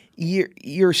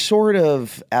 You're sort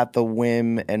of at the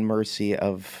whim and mercy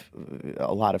of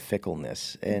a lot of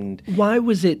fickleness. And why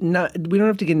was it not? We don't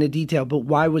have to get into detail, but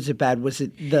why was it bad? Was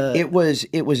it the? It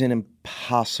was an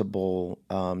impossible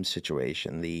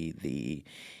situation. The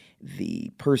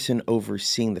person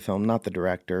overseeing the film, not the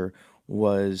director,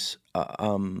 was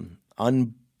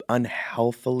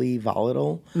unhealthily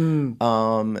volatile. And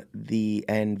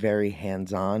very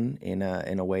hands-on in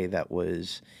a way that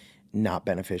was not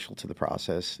beneficial to the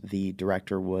process. The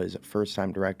director was a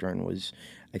first-time director and was,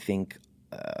 I think,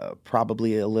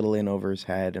 probably a little in over his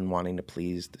head and wanting to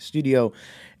please the studio.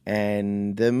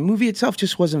 And the movie itself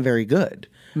just wasn't very good.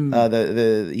 And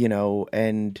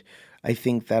I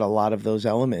think that a lot of those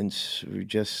elements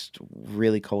just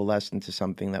really coalesced into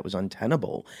something that was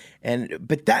untenable.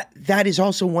 But that is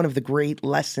also one of the great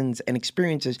lessons and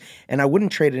experiences, and I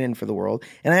wouldn't trade it in for the world.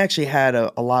 And I actually had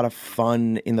a lot of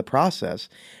fun in the process,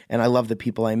 and I love the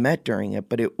people I met during it,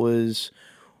 but it was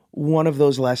one of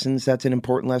those lessons that's an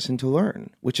important lesson to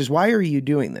learn, which is, why are you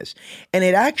doing this? And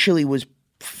it actually was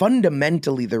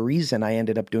fundamentally the reason I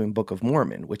ended up doing Book of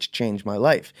Mormon, which changed my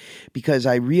life, because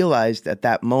I realized at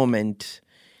that moment,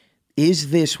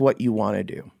 is this what you want to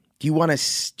do? Do you want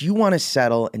to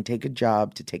settle and take a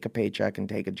job to take a paycheck and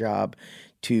take a job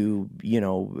to,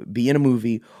 be in a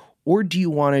movie, or do you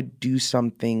want to do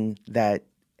something that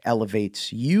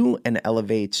elevates you and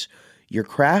elevates your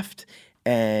craft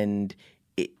and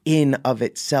in of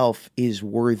itself is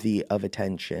worthy of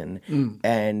attention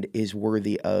and is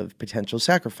worthy of potential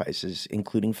sacrifices,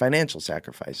 including financial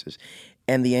sacrifices?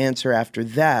 And the answer after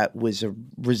that was a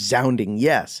resounding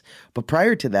yes. But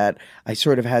prior to that, I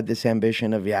sort of had this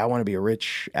ambition of, I want to be a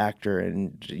rich actor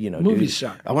and, movie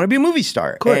star. I want to be a movie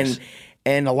star. Of course.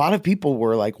 And a lot of people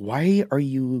were like, why are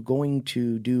you going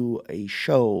to do a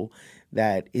show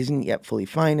that isn't yet fully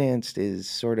financed, is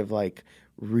sort of like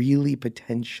really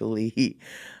potentially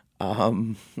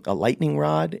a lightning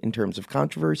rod in terms of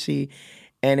controversy?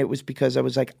 And it was because I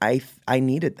was like, I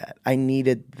needed that. I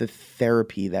needed the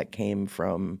therapy that came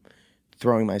from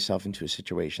throwing myself into a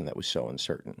situation that was so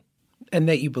uncertain. And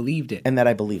that you believed it. And that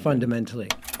I believed fundamentally.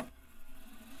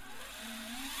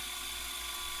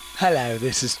 Hello,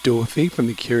 this is Dorothy from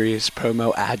the Curious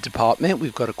Promo Ad Department.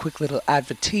 We've got a quick little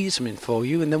advertisement for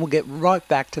you, and then we'll get right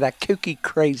back to that kooky,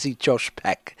 crazy Josh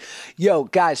Peck. Yo,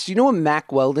 guys, do you know what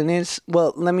Mack Weldon is?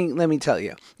 Well, let me tell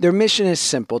you. Their mission is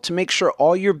simple: to make sure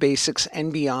all your basics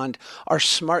and beyond are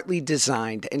smartly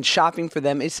designed, and shopping for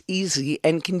them is easy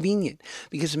and convenient.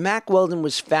 Because Mack Weldon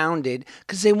was founded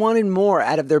because they wanted more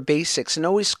out of their basics and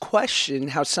always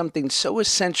questioned how something so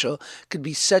essential could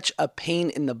be such a pain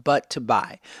in the butt to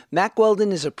buy. Mack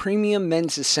Weldon is a premium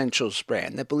men's essentials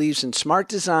brand that believes in smart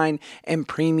design and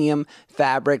premium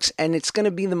fabrics, and it's going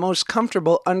to be the most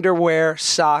comfortable underwear,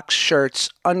 socks, shirts,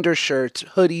 undershirts,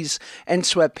 hoodies, and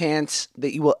sweatpants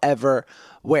that you will ever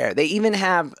wear. They even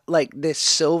have like this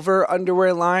silver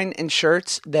underwear line and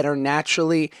shirts that are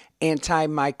naturally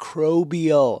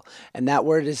antimicrobial. And that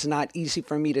word is not easy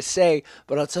for me to say,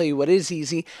 but I'll tell you what is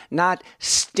easy. Not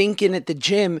stinking at the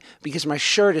gym because my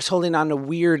shirt is holding on to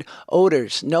weird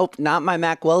odors. Nope, not my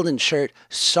Mack Weldon shirt.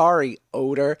 Sorry,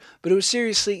 odor. But it was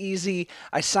seriously easy.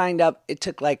 I signed up. It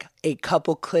took like a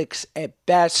couple clicks at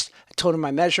best. I told them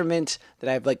my measurements, that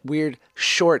I have like weird,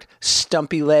 short,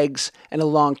 stumpy legs and a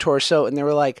long torso. And they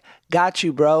were like, got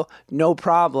you, bro. No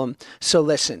problem. So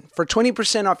listen, for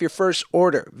 20% off your first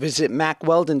order, visit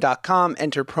MackWeldon.com,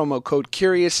 enter promo code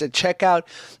CURIOUS at checkout.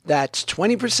 That's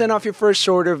 20% off your first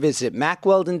order. Visit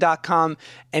MackWeldon.com,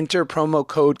 enter promo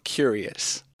code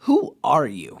CURIOUS. Who are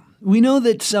you? We know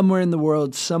that somewhere in the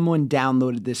world someone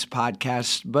downloaded this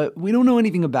podcast, but we don't know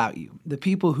anything about you. The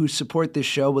people who support this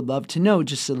show would love to know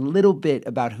just a little bit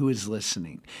about who is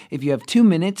listening. If you have 2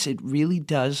 minutes, it really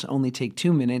does only take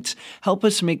 2 minutes. Help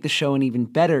us make the show an even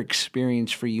better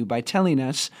experience for you by telling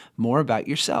us more about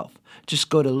yourself. Just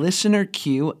go to listenerq,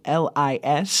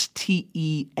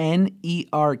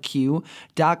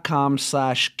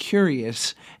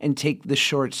 listenerq.com/curious and take the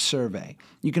short survey.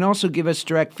 You can also give us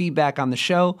direct feedback on the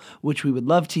show, which we would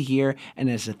love to hear. And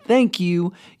as a thank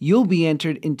you, you'll be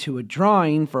entered into a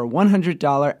drawing for a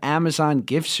 $100 Amazon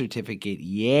gift certificate.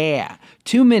 Yeah.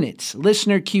 2 minutes.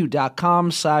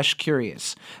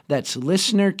 listenerq.com/curious. That's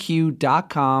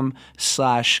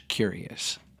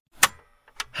listenerq.com/curious.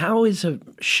 How is a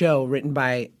show written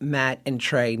by Matt and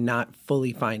Trey not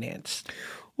fully financed?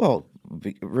 Well,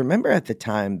 remember at the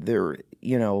time, a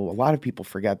lot of people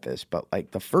forget this, but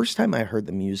like the first time I heard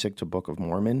the music to Book of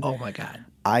Mormon, Oh my God.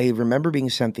 I remember being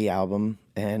sent the album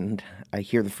and I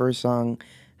hear the first song,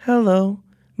 "Hello,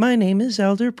 my name is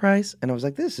Elder Price." And I was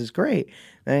like, this is great.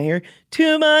 And I hear,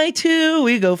 "2 by 2,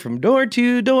 we go from door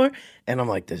to door." And I'm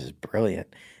like, this is brilliant.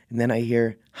 And then I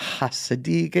hear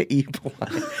Hasadiga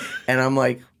Ebeline. And I'm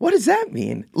like, what does that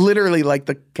mean? Literally like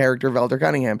the character of Elder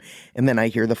Cunningham. And then I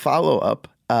hear the follow-up,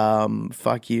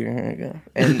 fuck you.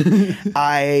 And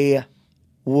I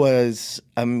was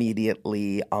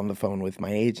immediately on the phone with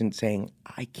my agent saying,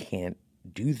 I can't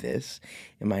do this.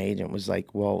 And my agent was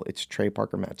like, well, it's Trey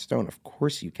Parker, Matt Stone. Of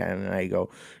course you can. And I go,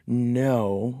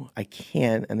 no, I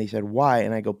can't. And they said, why?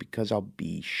 And I go, because I'll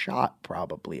be shot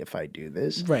probably if I do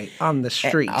this. Right. On the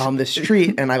street. On the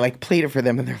street. And I like played it for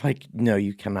them and they're like, no,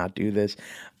 you cannot do this.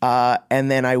 And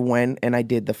then I went and I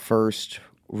did the first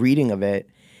reading of it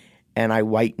and I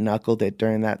white knuckled it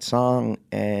during that song,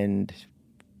 and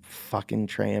fucking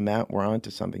Trey and Matt were onto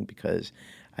something because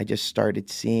I just started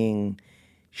seeing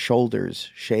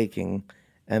shoulders shaking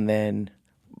and then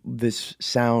this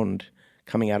sound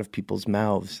coming out of people's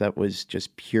mouths that was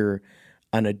just pure,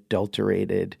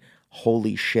 unadulterated,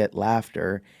 holy shit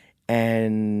laughter.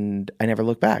 And I never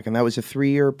looked back. And that was a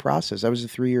 3-year process. That was a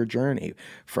 3-year journey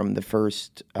from the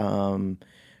first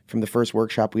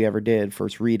workshop we ever did,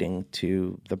 first reading,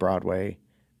 to the Broadway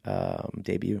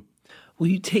debut. Will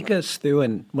you take us through,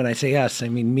 and when I say us, I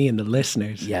mean me and the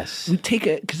listeners. Yes.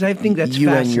 Because I think that's you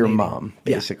fascinating. and your mom,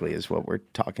 basically, is what we're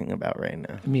talking about right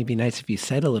now. It may be nice if you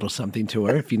said a little something to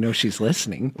her, if you know she's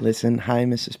listening. Listen, hi,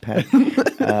 Mrs. Peck.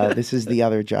 This is the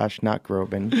other Josh, not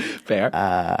Groban. Fair.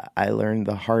 I learned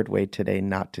the hard way today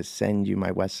not to send you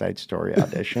my West Side Story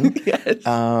audition. Yes.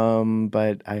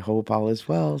 But I hope all is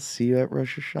well. See you at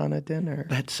Rosh Hashanah dinner.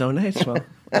 That's so nice. Well,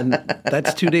 and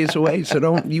that's 2 days away, so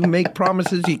don't you make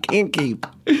promises you can't keep.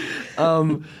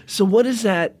 So what does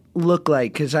that look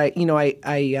like? Because I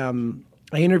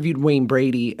interviewed Wayne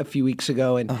Brady a few weeks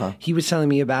ago, and he was telling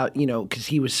me about, because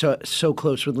he was so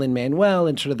close with Lin-Manuel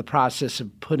and sort of the process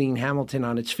of putting Hamilton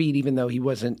on its feet, even though he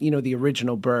wasn't, the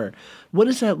original Burr. What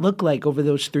does that look like over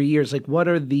those 3 years? Like, what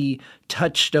are the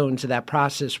touchstones of that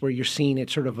process where you're seeing it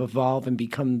sort of evolve and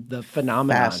become the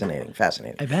phenomenon?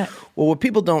 Fascinating. I bet. Well, what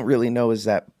people don't really know is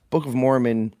that Book of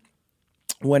Mormon,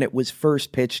 when it was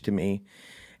first pitched to me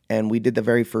and we did the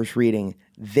very first reading,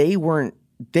 they were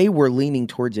leaning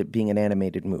towards it being an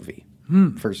animated movie.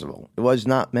 First of all, it was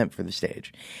not meant for the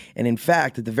stage. And in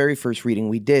fact, at the very first reading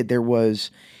we did, there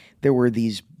were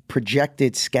these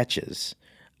projected sketches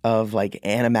of like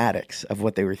animatics of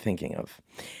what they were thinking of.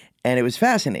 And it was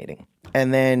fascinating.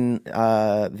 And then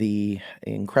the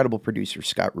incredible producer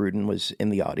Scott Rudin was in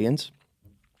the audience.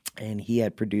 And he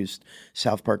had produced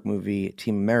South Park movie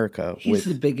Team America. He's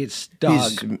the biggest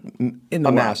dog in the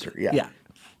world. Master, yeah.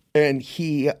 And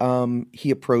he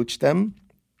approached them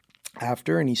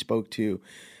after, and he spoke to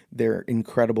their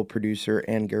incredible producer,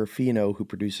 Ann Garofino, who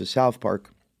produces South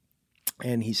Park.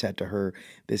 And he said to her,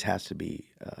 "This has to be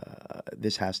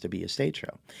a stage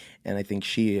show," and I think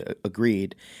she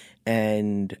agreed.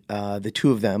 And the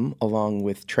two of them, along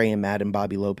with Trey and Matt and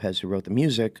Bobby Lopez, who wrote the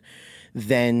music,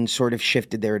 then sort of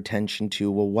shifted their attention to,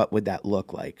 well, what would that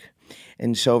look like?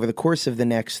 And so over the course of the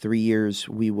next 3 years,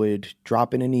 we would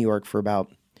drop into New York for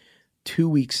about 2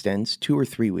 week stints, 2 or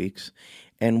 3 weeks,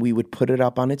 and we would put it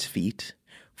up on its feet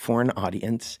for an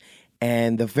audience.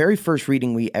 And the very first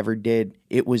reading we ever did,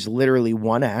 it was literally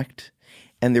one act,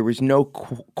 and there was no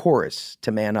chorus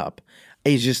to man up.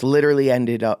 It just literally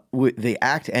the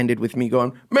act ended with me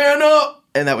going, "Man up!"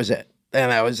 And that was it.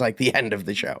 And that was like the end of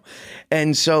the show.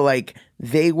 And so like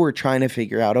they were trying to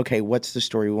figure out, okay, what's the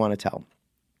story we want to tell?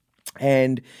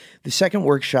 And the second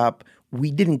workshop, we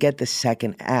didn't get the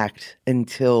second act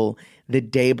until the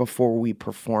day before we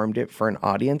performed it for an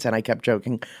audience. And I kept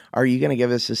joking, "Are you going to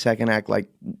give us a second act like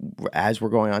as we're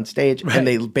going on stage?" Right. And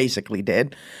they basically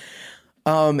did.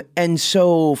 And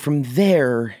so from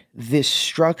there, this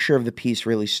structure of the piece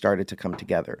really started to come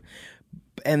together.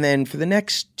 And then for the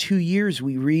next 2 years,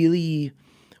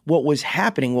 what was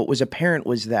happening, what was apparent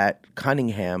was that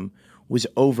Cunningham was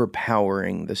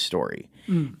overpowering the story.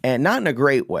 And not in a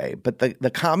great way, but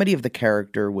the comedy of the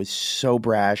character was so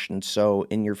brash and so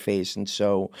in your face and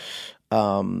so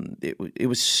it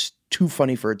was too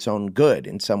funny for its own good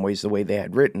in some ways, the way they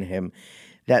had written him,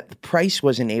 that the Price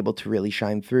wasn't able to really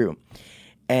shine through.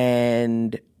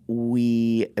 And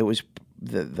it was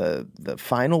the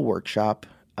final workshop.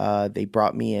 They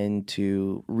brought me in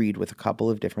to read with a couple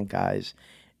of different guys,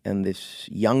 and this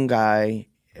young guy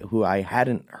who I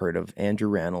hadn't heard of, Andrew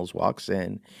Rannells, walks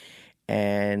in.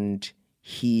 And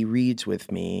he reads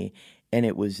with me, and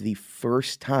it was the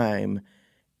first time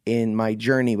in my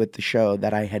journey with the show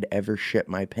that I had ever shit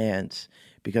my pants,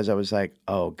 because I was like,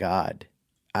 "Oh God,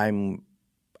 I'm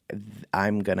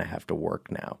gonna have to work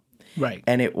now." Right.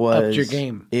 And it was upped your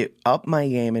game. It upped my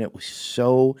game, and it was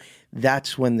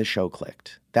that's when the show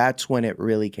clicked. That's when it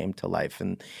really came to life.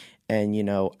 And you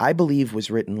know, I believe was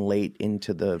written late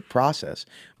into the process,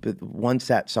 but once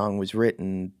that song was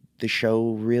written, the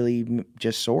show really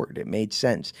just soared. It made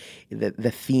sense.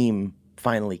 The theme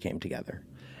finally came together.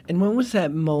 And when was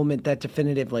that moment, that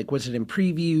definitive, like, was it in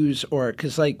previews or,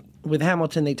 because like with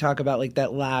Hamilton, they talk about like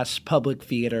that last public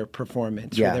theater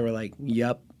performance where they were like,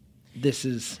 "Yep, this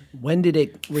is," when did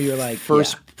it, where you're like,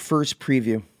 first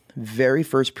preview, very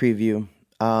first preview.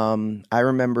 I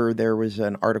remember there was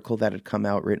an article that had come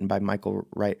out written by Michael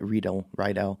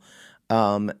Rydell.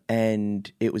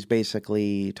 And it was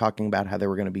basically talking about how there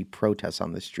were going to be protests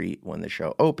on the street when the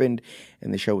show opened,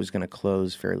 and the show was going to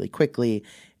close fairly quickly.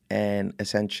 And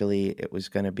essentially, it was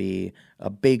going to be a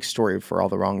big story for all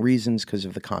the wrong reasons because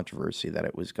of the controversy that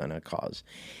it was going to cause.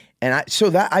 And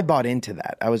I bought into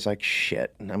that. I was like,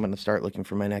 shit, I'm going to start looking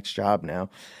for my next job now.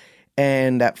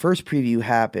 And that first preview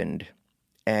happened,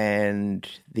 and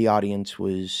the audience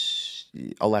was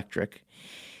electric.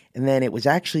 And then it was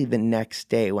actually the next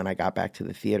day when I got back to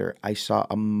the theater, I saw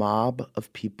a mob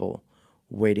of people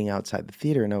waiting outside the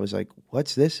theater, and I was like,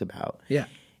 "What's this about?" Yeah.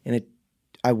 And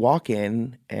I walk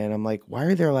in, and I'm like, "Why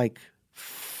are there like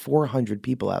 400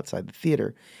 people outside the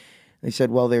theater?" And they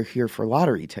said, "Well, they're here for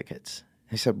lottery tickets."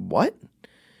 I said, "What?"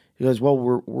 He goes, "Well,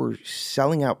 we're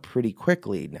selling out pretty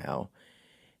quickly now."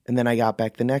 And then I got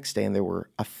back the next day, and there were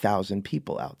 1,000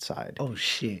 people outside. Oh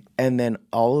shit! And then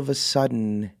all of a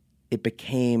sudden, it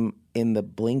became, in the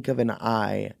blink of an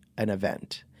eye, an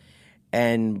event.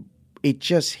 And it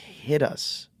just hit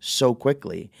us so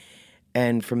quickly.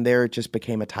 And from there, it just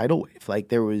became a tidal wave. Like,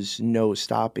 there was no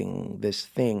stopping this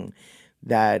thing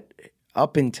that,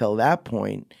 up until that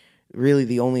point, really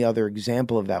the only other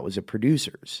example of that was a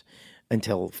Producers,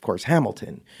 until, of course,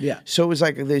 Hamilton. Yeah. So it was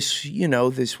like this,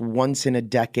 this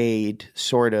once-in-a-decade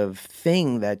sort of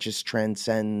thing that just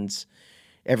transcends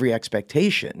every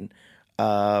expectation.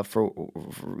 For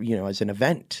as an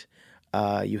event.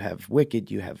 You have Wicked,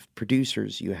 you have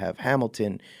Producers, you have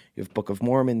Hamilton, you have Book of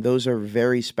Mormon. Those are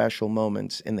very special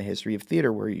moments in the history of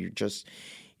theater where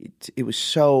it was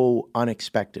so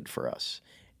unexpected for us,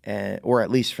 or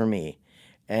at least for me.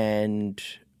 And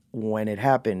when it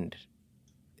happened,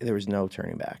 there was no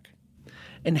turning back.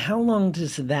 And how long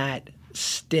does that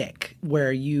stick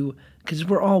where because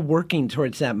we're all working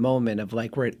towards that moment of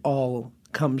like where it all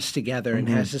comes together and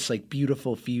has this like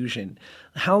beautiful fusion.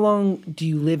 How long do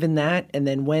you live in that? And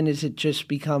then when does it just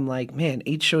become like, man,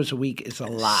 8 shows a week is a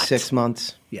lot? 6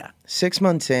 months. Yeah. 6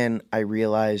 months in, I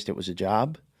realized it was a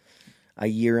job. A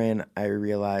year in, I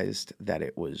realized that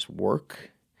it was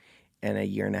work. And a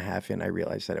year and a half in, I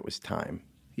realized that it was time.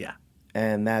 Yeah.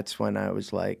 And that's when I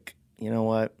was like, you know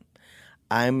what?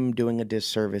 I'm doing a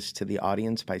disservice to the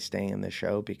audience by staying in the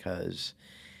show because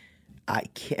I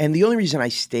can't. And the only reason I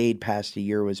stayed past a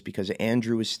year was because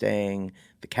Andrew was staying,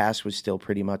 the cast was still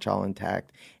pretty much all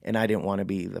intact, and I didn't want to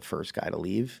be the first guy to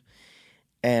leave.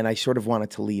 And I sort of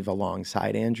wanted to leave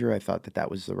alongside Andrew. I thought that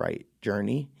was the right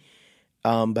journey.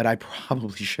 But I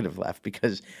probably should have left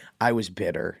because I was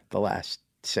bitter the last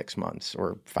 6 months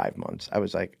or 5 months. I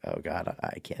was like, oh God,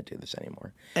 I can't do this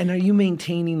anymore. And are you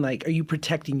maintaining, like, are you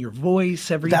protecting your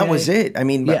voice every day? That was it. I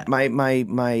mean,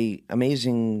 my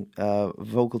amazing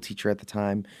vocal teacher at the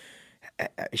time,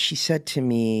 she said to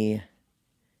me,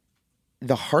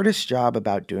 the hardest job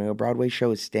about doing a Broadway show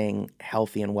is staying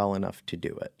healthy and well enough to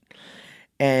do it.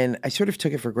 And I sort of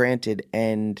took it for granted,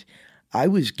 and I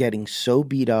was getting so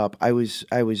beat up. I was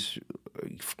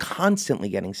constantly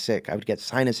getting sick. I would get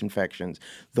sinus infections.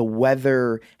 The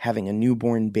weather, having a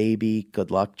newborn baby.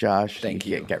 Good luck, Josh. Thank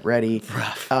you. Get ready.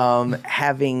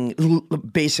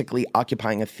 Basically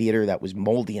occupying a theater that was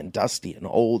moldy and dusty and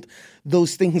old.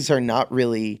 Those things are not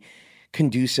really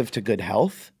conducive to good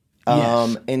health.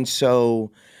 Yes. And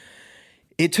so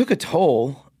it took a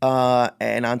toll.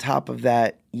 And on top of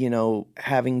that,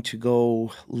 having to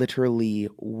go literally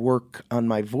work on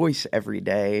my voice every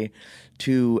day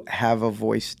to have a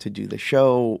voice to do the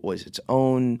show was its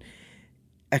own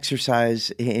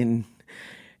exercise in,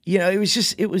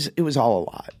 it was all a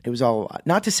lot. It was all a lot.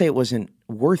 Not to say it wasn't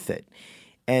worth it.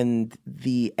 And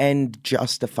the end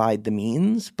justified the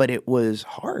means, but it was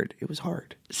hard. It was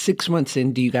hard. 6 months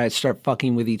in, do you guys start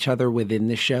fucking with each other within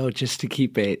the show just to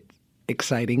keep it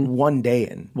exciting? One day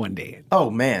in.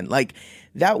 Oh man, like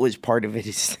that was part of it.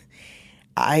 Is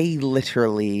I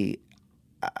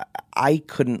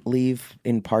couldn't leave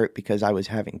in part because I was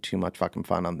having too much fucking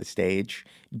fun on the stage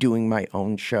doing my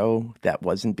own show that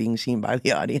wasn't being seen by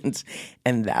the audience,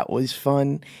 and that was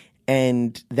fun.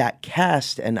 And that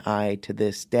cast and I to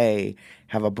this day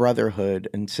have a brotherhood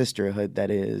and sisterhood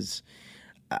that is,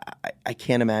 I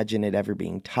can't imagine it ever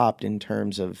being topped in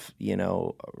terms of,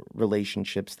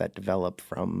 relationships that develop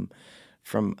from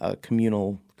a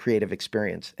communal creative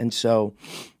experience. And so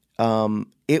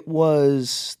it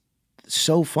was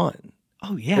so fun.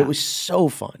 Oh, yeah. It was so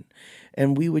fun.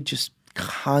 And we would just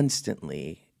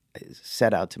constantly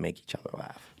set out to make each other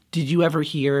laugh. Did you ever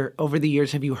hear, over the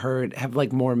years, have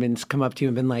like Mormons come up to you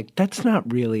and been like, that's not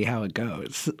really how it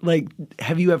goes? Like,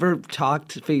 have you ever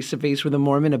talked face to face with a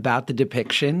Mormon about the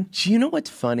depiction? So you know what's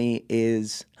funny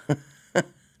is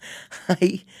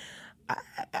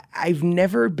I've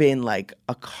never been like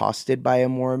accosted by a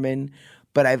Mormon,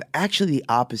 but I've actually, the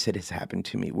opposite has happened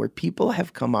to me, where people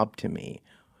have come up to me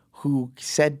who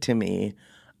said to me,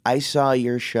 I saw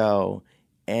your show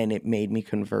and it made me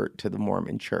convert to the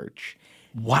Mormon church.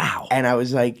 Wow. And I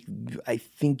was like, I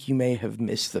think you may have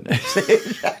missed the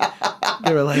message.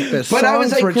 They were like, the but I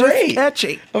was like, great.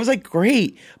 Catchy. I was like,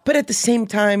 great. But at the same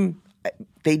time,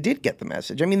 they did get the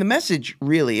message. I mean, the message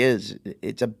really is,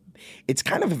 it's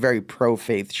kind of a very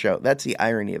pro-faith show. That's the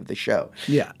irony of the show.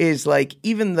 Yeah. Is like,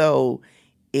 even though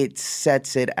it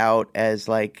sets it out as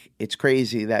like, it's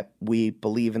crazy that we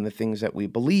believe in the things that we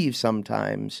believe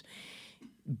sometimes,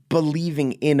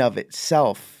 believing in of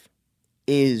itself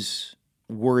is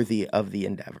worthy of the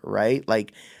endeavor, right?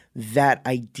 Like that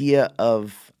idea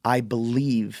of I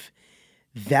believe,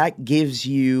 that gives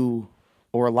you,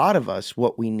 or a lot of us,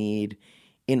 what we need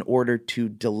in order to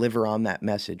deliver on that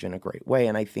message in a great way.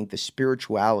 And I think the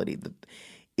spirituality that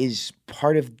is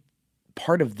part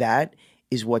of that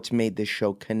is what's made this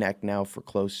show connect now for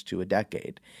close to a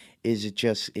decade. Is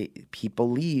people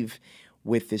leave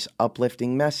with this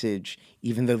uplifting message,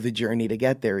 even though the journey to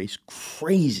get there is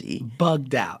crazy.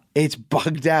 Bugged out. It's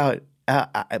bugged out.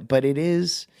 But it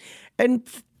is. And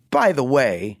by the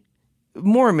way,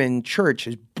 Mormon Church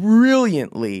has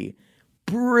brilliantly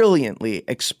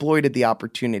exploited the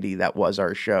opportunity that was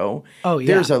our show. Oh, yeah.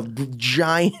 There's a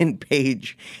giant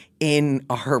page in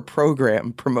our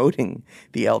program promoting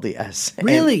the LDS.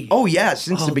 Really? Oh, yeah,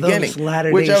 since the beginning.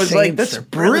 Latter-day which I was like, Saints that's are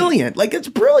brilliant. Like, it's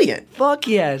brilliant. Fuck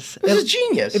yes. This is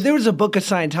genius. If there was a book of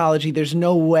Scientology, there's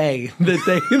no way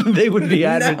that they would be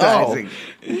advertising.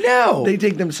 No. They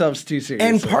take themselves too seriously.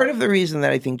 And part of the reason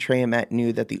that I think Trey and Matt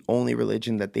knew that the only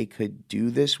religion that they could do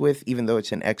this with, even though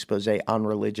it's an expose on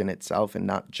religion itself and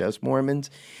not just Mormons,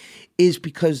 is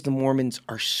because the Mormons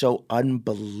are so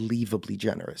unbelievably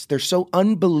generous. They're so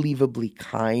unbelievably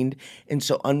kind and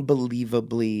so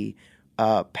unbelievably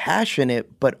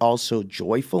passionate, but also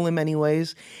joyful in many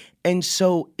ways. And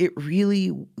so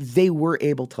they were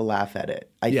able to laugh at it,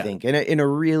 I think, in a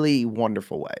really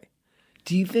wonderful way.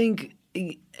 Do you think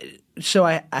So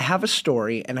I have a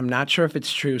story, and I'm not sure if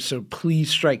it's true, so please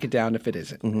strike it down if it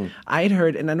isn't. I had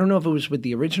heard, and I don't know if it was with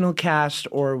the original cast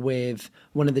or with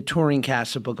one of the touring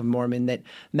casts of Book of Mormon, that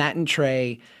Matt and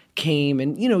Trey came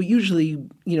and, usually,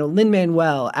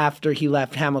 Lin-Manuel, after he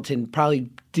left Hamilton, probably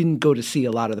didn't go to see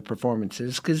a lot of the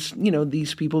performances because,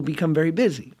 these people become very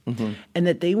busy. And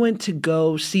that they went to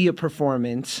go see a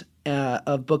performance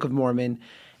of Book of Mormon,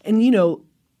 and,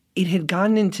 it had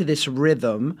gotten into this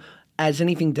rhythm, as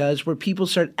anything does, where people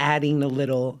start adding a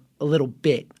little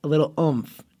bit, a little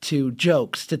oomph to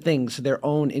jokes, to things, to their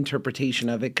own interpretation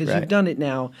of it. Because you've done it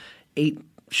now 8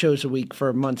 shows a week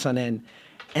for months on end.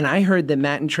 And I heard that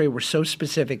Matt and Trey were so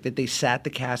specific that they sat the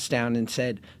cast down and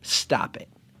said, stop it.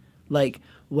 Like,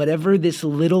 whatever this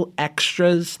little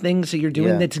extras things that you're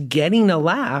doing that's getting a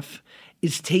laugh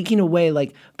is taking away,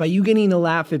 like, by you getting a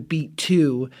laugh at beat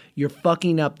 2, you're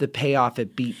fucking up the payoff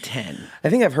at beat 10. I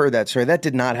think I've heard that story. That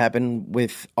did not happen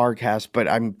with our cast, but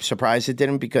I'm surprised it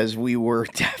didn't because we were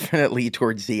definitely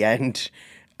towards the end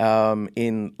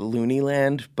in Looney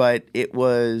Land. But it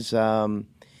was,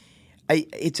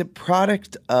 it's a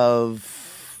product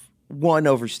of, 1,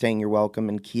 overstaying your welcome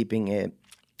and keeping it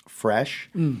fresh.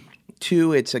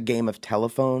 2, it's a game of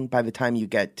telephone. By the time you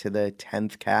get to the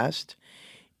 10th cast,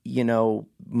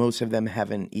 most of them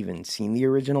haven't even seen the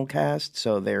original cast,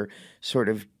 so they're sort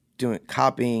of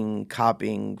copying.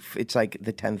 It's like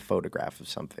the 10th photograph of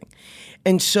something.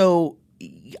 And so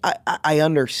I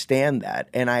understand that,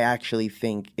 and I actually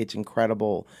think it's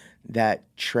incredible that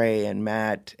Trey and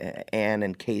Matt, Ann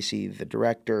and Casey, the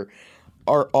director,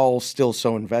 are all still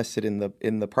so invested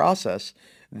in the process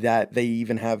that they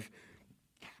even have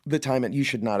the time. And you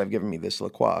should not have given me this La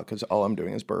Croix because all I'm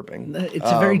doing is burping. It's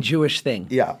a very Jewish thing.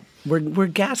 Yeah. We're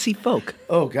gassy folk.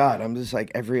 Oh, God. I'm just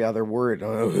like every other word.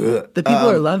 The people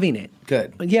are loving it.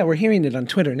 Good. Yeah, we're hearing it on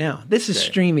Twitter now. This is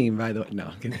streaming, by the way.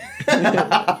 No.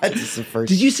 This is the first.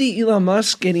 Did you see Elon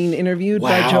Musk getting interviewed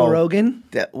by Joe Rogan?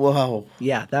 Whoa.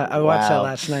 Yeah, I watched that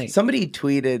last night. Somebody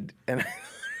tweeted, and it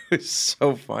was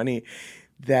so funny,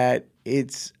 that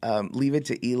it's leave it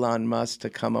to Elon Musk to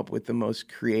come up with the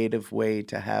most creative way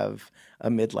to have a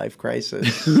midlife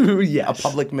crisis. Yes. A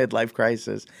public midlife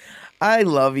crisis. I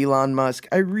love Elon Musk.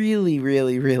 I really,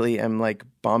 really, really am like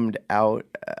bummed out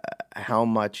how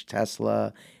much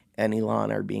Tesla and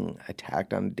Elon are being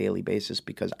attacked on a daily basis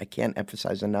because I can't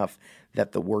emphasize enough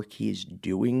that the work he's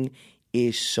doing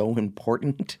is so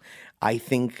important. I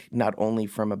think not only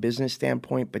from a business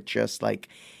standpoint, but just like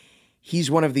he's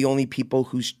one of the only people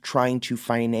who's trying to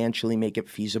financially make it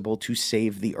feasible to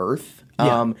save the earth.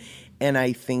 Yeah. And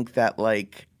I think that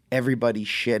like everybody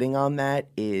shitting on that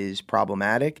is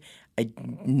problematic. I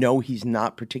know he's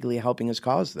not particularly helping his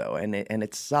cause though, and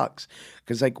it sucks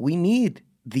because like we need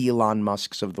the Elon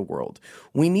Musks of the world.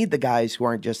 We need the guys who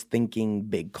aren't just thinking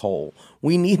big coal.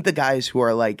 We need the guys who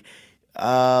are like,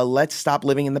 let's stop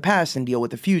living in the past and deal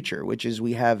with the future, which is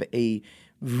we have a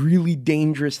really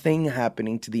dangerous thing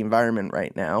happening to the environment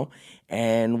right now,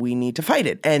 and we need to fight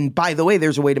it. And by the way,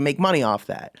 there's a way to make money off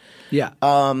that. Yeah.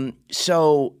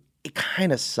 So it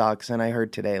kind of sucks. And I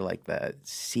heard today, like the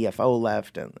CFO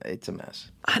left, and it's a mess.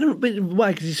 But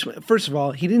why? Because first of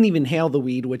all, he didn't even hail the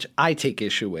weed, which I take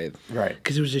issue with. Right.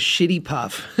 Because it was a shitty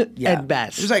puff at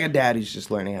best. It was like a dad who's just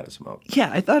learning how to smoke.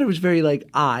 Yeah, I thought it was very like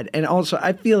odd, and also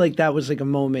I feel like that was like a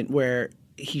moment where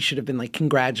he should have been like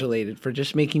congratulated for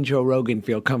just making Joe Rogan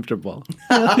feel comfortable.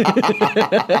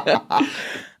 I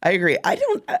agree.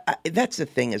 That's the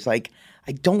thing is like,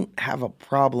 I don't have a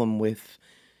problem with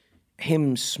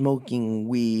him smoking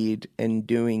weed and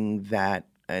doing that.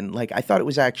 And like, I thought it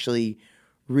was actually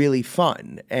really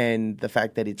fun. And the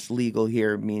fact that it's legal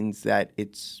here means that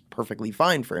it's perfectly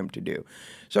fine for him to do.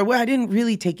 So I didn't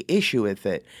really take issue with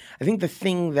it. I think the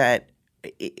thing that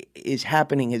is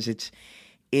happening is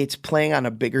it's playing on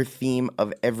a bigger theme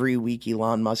of every week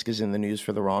Elon Musk is in the news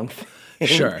for the wrong thing.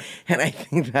 Sure. And I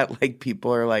think that like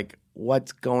people are like,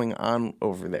 what's going on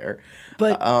over there?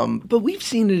 But we've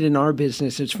seen it in our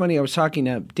business. It's funny. I was talking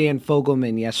to Dan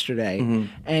Fogelman yesterday,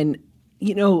 and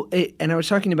and I was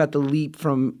talking about the leap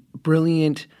from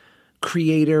brilliant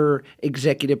creator,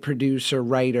 executive producer,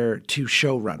 writer to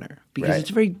showrunner because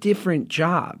it's a very different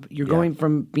job. You're going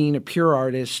from being a pure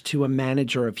artist to a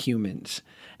manager of humans.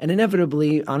 And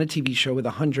inevitably, on a TV show with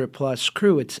 100+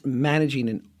 crew, it's managing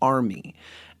an army.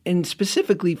 And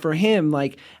specifically for him,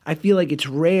 like I feel like it's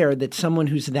rare that someone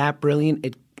who's that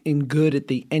brilliant and good at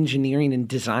the engineering and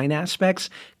design aspects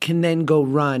can then go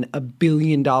run a $1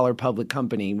 billion public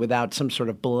company without some sort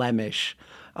of blemish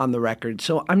on the record.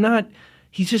 So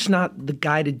he's just not the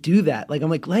guy to do that. Like I'm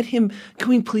like, can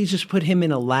we please just put him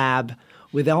in a lab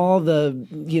with all the,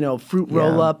 fruit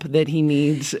roll up that he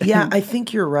needs. Yeah, I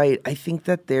think you're right. I think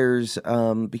that there's,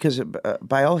 because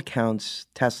by all accounts,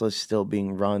 Tesla's still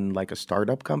being run like a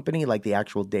startup company, like the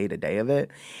actual day-to-day of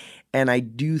it. And I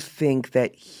do think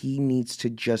that he needs to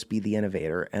just be the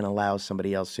innovator and allow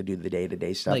somebody else to do the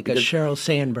day-to-day stuff. Like a Sheryl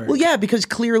Sandberg. Well, yeah, because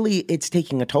clearly it's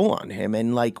taking a toll on him,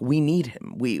 and like we need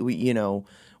him.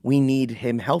 We need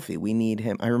him healthy. We need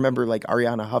him. I remember like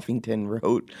Ariana Huffington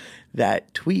wrote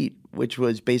that tweet, which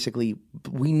was basically,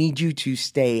 we need you to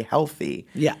stay healthy.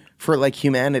 Yeah. For like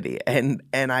humanity. And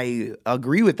I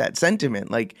agree with that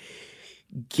sentiment. Like,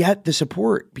 get the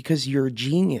support because you're a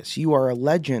genius. You are a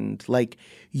legend. Like,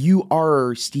 you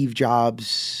are Steve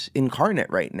Jobs incarnate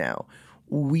right now.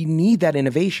 We need that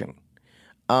innovation.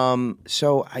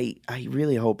 So I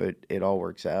really hope it all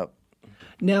works out.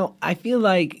 Now, I feel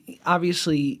like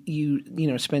obviously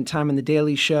you spent time on The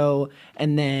Daily Show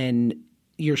and then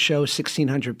your show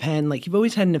 1600 Penn. Like, you've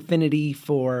always had an affinity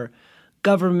for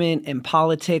government and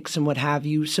politics and what have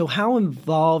you. So how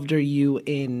involved are you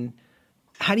in –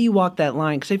 how do you walk that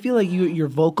line? Because I feel like you're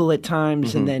vocal at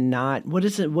times and then not. What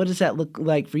does that look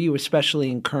like for you, especially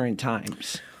in current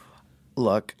times?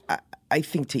 Look, I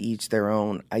think to each their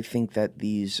own. I think that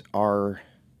these are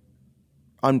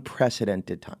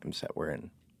unprecedented times that we're in.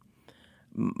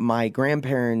 My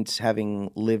grandparents,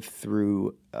 having lived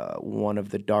through one of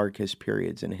the darkest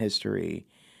periods in history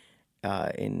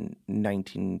in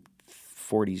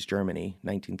 1940s Germany,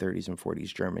 1930s and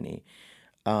 40s Germany,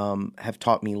 have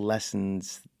taught me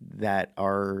lessons that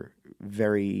are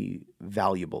very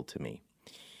valuable to me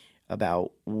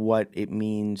about what it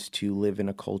means to live in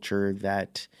a culture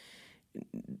that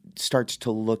starts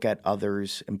to look at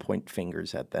others and point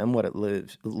fingers at them, what it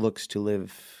looks to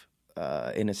live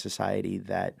in a society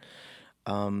that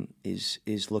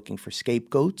is looking for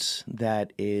scapegoats,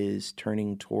 that is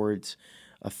turning towards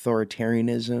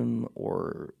authoritarianism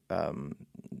or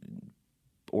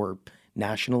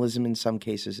nationalism in some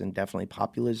cases, and definitely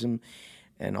populism,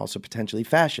 and also potentially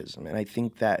fascism. And I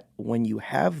think that when you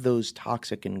have those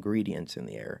toxic ingredients in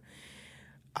the air,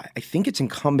 I think it's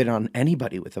incumbent on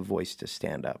anybody with a voice to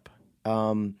stand up.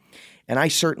 And I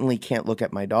certainly can't look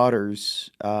at my daughters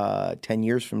 10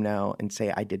 years from now and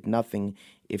say I did nothing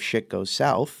if shit goes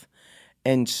south.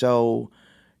 And so,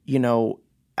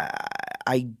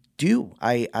 I do.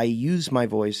 I use my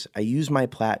voice. I use my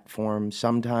platform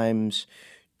sometimes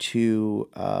to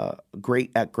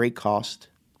at great cost.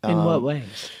 In what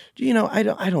ways? I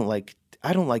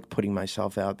don't like putting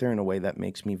myself out there in a way that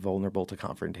makes me vulnerable to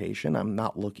confrontation. I'm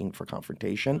not looking for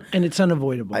confrontation. And it's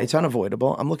unavoidable. It's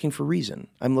unavoidable. I'm looking for reason.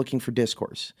 I'm looking for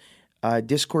discourse.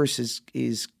 Discourse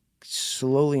is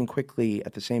slowly and quickly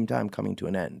at the same time coming to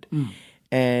an end.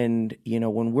 And,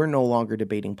 when we're no longer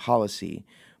debating policy,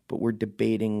 but we're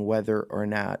debating whether or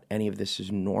not any of this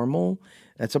is normal,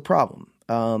 that's a problem.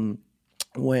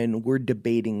 When we're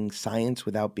debating science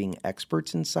without being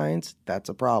experts in science, that's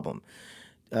a problem.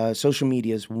 Social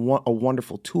media is a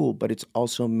wonderful tool, but it's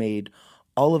also made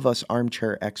all of us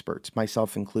armchair experts,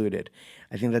 myself included.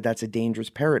 I think that that's a dangerous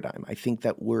paradigm. I think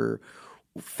that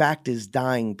fact is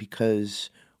dying because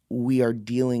we are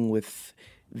dealing with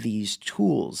these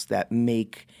tools that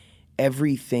make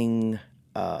everything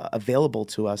available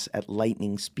to us at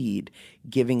lightning speed,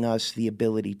 giving us the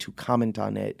ability to comment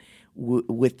on it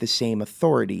with the same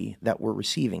authority that we're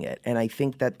receiving it. And I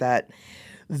think that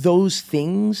those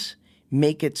things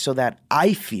make it so that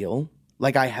I feel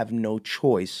like I have no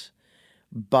choice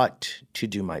but to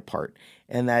do my part.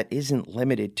 And that isn't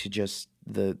limited to just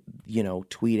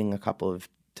tweeting a couple of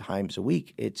times a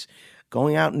week. It's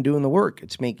going out and doing the work.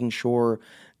 It's making sure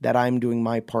that I'm doing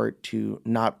my part to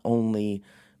not only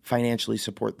financially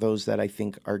support those that I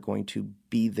think are going to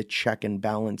be the check and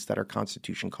balance that our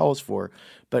Constitution calls for,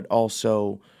 but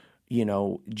also,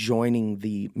 joining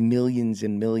the millions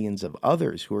and millions of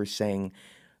others who are saying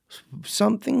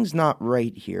something's not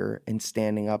right here and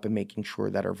standing up and making sure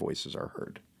that our voices are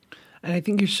heard. And I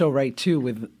think you're so right,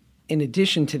 too, in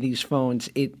addition to these phones,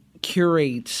 it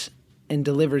curates and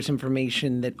delivers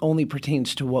information that only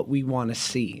pertains to what we want to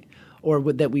see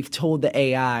or that we've told the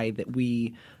AI that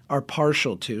we are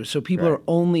partial to. So people are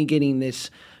only getting this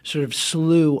sort of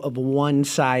slew of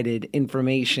one-sided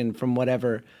information from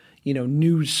whatever,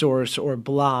 news source or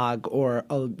blog or,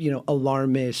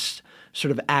 alarmist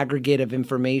sort of aggregate of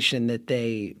information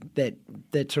that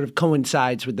sort of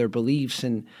coincides with their beliefs.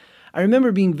 And I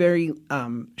remember being very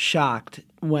shocked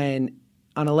when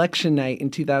on election night in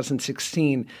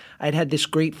 2016, I'd had this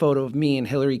great photo of me and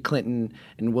Hillary Clinton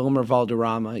and Wilmer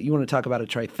Valderrama. You want to talk about a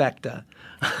trifecta,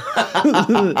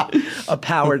 a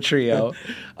power trio,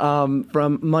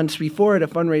 from months before at a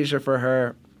fundraiser for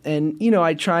her. And,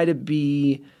 I try to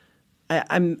be,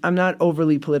 I'm not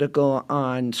overly political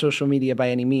on social media by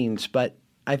any means, but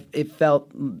it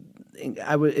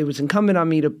was incumbent on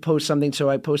me to post something. So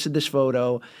I posted this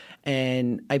photo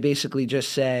and I basically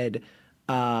just said,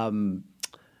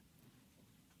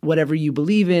 whatever you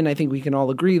believe in, I think we can all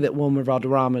agree that Wilmer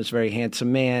Valderrama is a very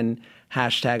handsome man.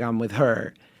 Hashtag I'm with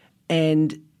her.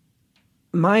 And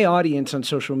my audience on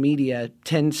social media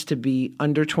tends to be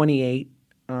under 28,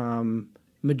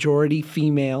 majority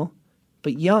female,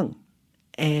 but young.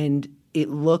 And it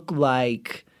looked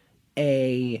like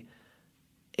a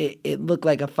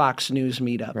Fox News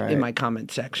meetup in my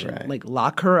comment section. Right. Like,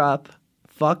 lock her up,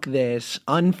 fuck this,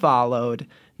 unfollowed.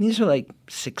 And these are like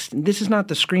 16. This is not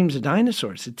the screams of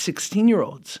dinosaurs. It's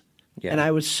 16-year-olds. Yeah. And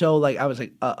I was like,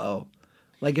 uh-oh.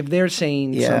 Like, if they're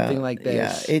saying something like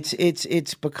this. Yeah,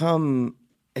 it's become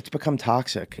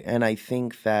toxic. And I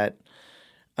think that,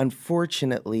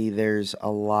 unfortunately, there's a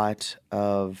lot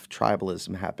of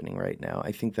tribalism happening right now.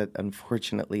 I think that,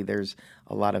 unfortunately, there's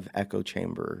a lot of echo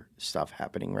chamber stuff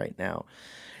happening right now.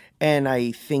 And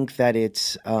I think that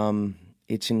it's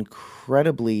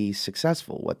incredibly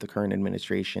successful what the current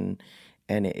administration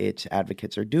and its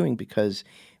advocates are doing, because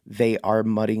they are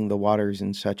muddying the waters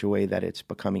in such a way that it's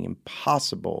becoming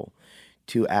impossible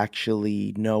to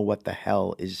actually know what the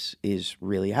hell is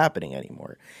really happening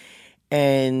anymore.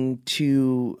 And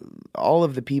to all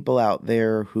of the people out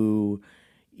there who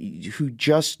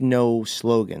just know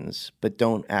slogans but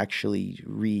don't actually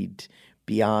read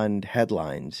beyond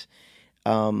headlines,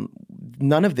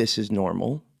 none of this is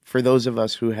normal. For those of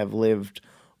us who have lived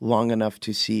long enough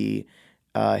to see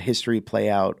history play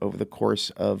out over the course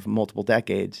of multiple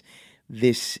decades,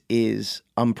 this is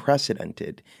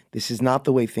unprecedented. This is not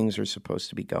the way things are supposed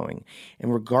to be going.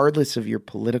 And regardless of your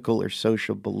political or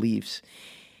social beliefs,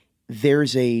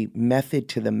 there's a method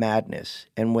to the madness.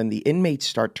 And when the inmates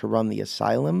start to run the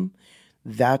asylum,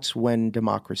 that's when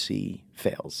democracy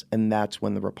fails. And that's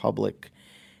when the republic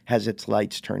has its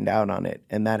lights turned out on it.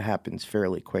 And that happens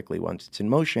fairly quickly once it's in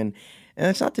motion. And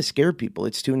that's not to scare people.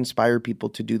 It's to inspire people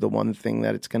to do the one thing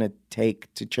that it's going to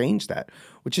take to change that,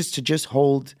 which is to just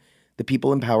hold the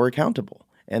people in power accountable.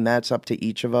 And that's up to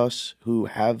each of us who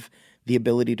have the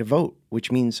ability to vote,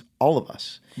 which means all of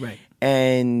us. Right.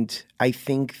 And I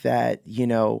think that,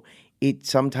 it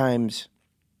sometimes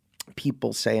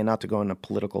people say, and not to go on a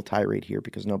political tirade here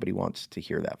because nobody wants to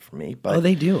hear that from me. But,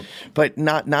 they do. But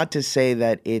not to say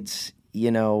that it's,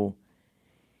 a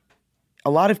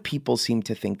lot of people seem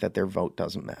to think that their vote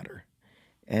doesn't matter.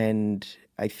 And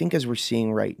I think, as we're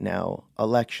seeing right now,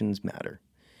 elections matter.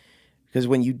 Because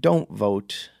when you don't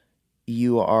vote,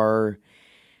 you are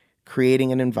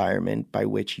creating an environment by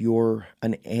which your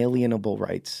unalienable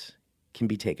rights can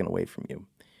be taken away from you,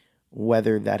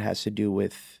 whether that has to do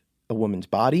with a woman's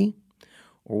body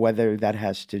or whether that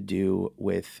has to do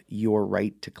with your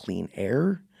right to clean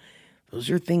air. Those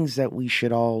are things that we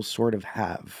should all sort of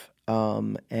have.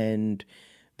 And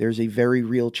there's a very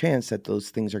real chance that those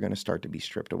things are going to start to be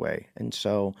stripped away. And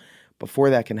so before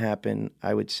that can happen,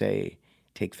 I would say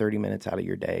take 30 minutes out of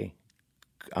your day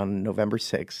on November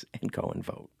 6th and go and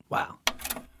vote. Wow.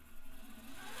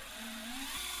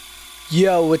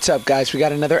 Yo, what's up, guys? We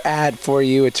got another ad for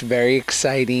you. It's very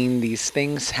exciting. These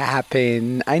things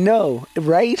happen. I know,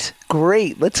 right?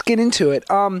 Great. Let's get into it.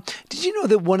 Did you know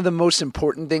that one of the most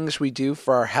important things we do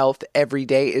for our health every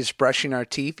day is brushing our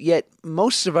teeth? Yet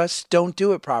most of us don't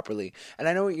do it properly. And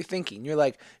I know what you're thinking. You're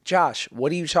like, Josh,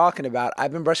 what are you talking about?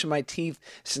 I've been brushing my teeth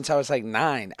since I was like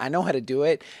 9. I know how to do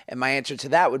it. And my answer to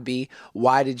that would be,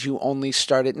 why did you only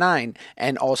start at 9?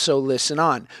 And also listen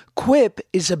on. Quip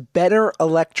is a better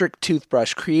electric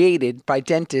toothbrush created by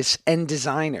dentists and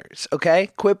designers, okay?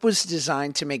 Quip was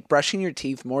designed to make brushing your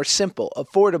teeth more simple,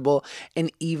 affordable,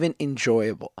 and even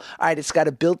enjoyable. All right, it's got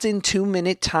a built-in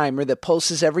 2-minute timer that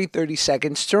pulses every 30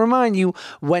 seconds to remind you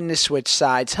when to switch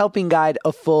sides, helping guide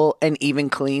a full and even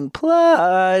clean.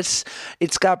 Plus,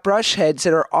 it's got brush heads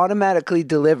that are automatically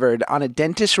delivered on a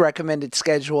dentist-recommended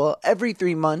schedule every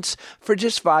 3 months for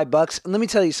just $5. And let me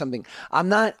tell you something, I'm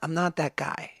not that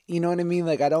guy. You know what I mean?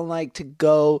 Like, I don't like to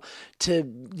go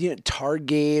to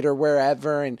Target or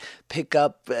wherever and pick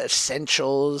up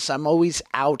essentials. I'm always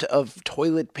out of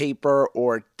toilet paper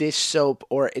or dish soap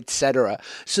or etc.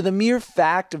 So the mere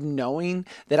fact of knowing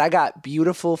that I got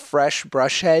beautiful, fresh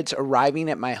brush heads arriving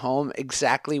at my home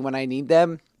exactly when I need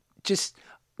them, just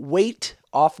wait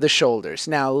off the shoulders.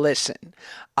 Now listen,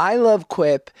 I love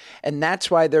Quip, and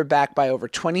that's why they're backed by over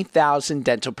 20,000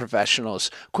 dental professionals.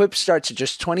 Quip starts at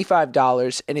just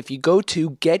 $25, and if you go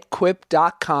to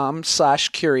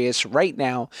getquip.com/curious right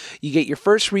now, you get your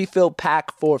first refill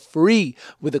pack for free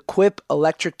with a Quip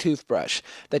electric toothbrush.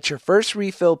 That's your first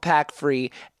refill pack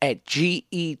free at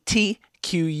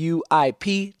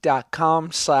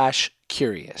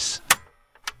getquip.com/curious.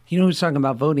 You know who's talking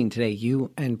about voting today?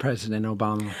 You and President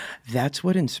Obama. That's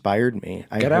what inspired me.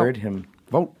 I Get heard out. him.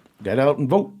 Vote. Get out and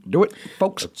vote. Do it,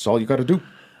 folks. That's all you got to do.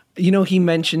 You know, he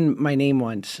mentioned my name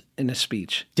once in a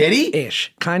speech. Did he?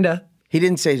 Ish. Kinda. He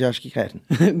didn't say Josh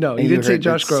Groban. No, he didn't say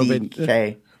Josh Groban.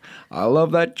 CK. I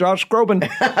love that Josh Groban.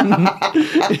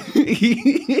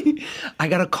 I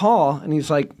got a call, and he's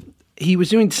like, he was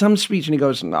doing some speech, and he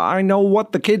goes, I know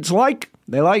what the kids like.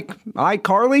 They like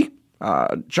iCarly,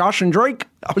 Josh and Drake.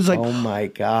 I was like, Oh my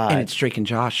God. and it's Drake and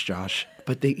Josh.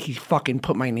 But he fucking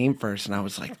put my name first, and I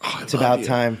was like, oh, It's about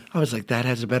time. I was like, that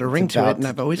has a better ring to it, and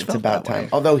I've always felt about that time. way.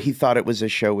 Although he thought it was a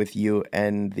show with you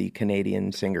and the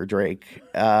Canadian singer Drake,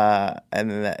 and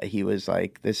that he was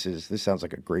like, "This sounds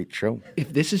like a great show."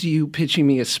 If this is you pitching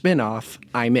me a spinoff,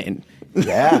 I'm in.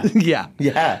 Yeah, Yeah.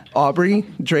 yeah. Aubrey,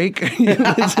 Drake,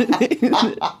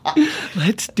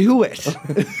 let's do it.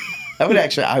 I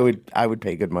would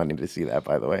pay good money to see that.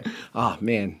 By the way, Oh,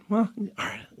 man. Well, all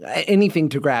right. Anything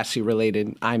Degrassi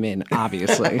related, I'm in,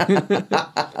 obviously.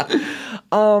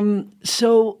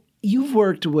 So you've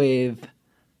worked with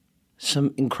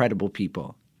some incredible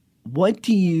people. What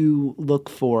do you look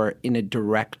for in a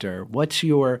director? What's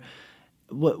your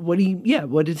what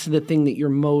is the thing that you're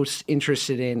most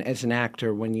interested in as an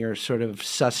actor when you're sort of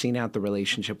sussing out the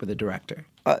relationship with a director?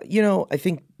 I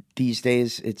think these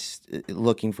days it's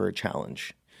looking for a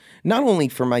challenge, not only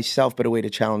for myself, but a way to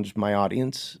challenge my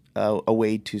audience, a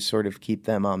way to sort of keep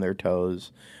them on their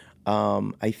toes.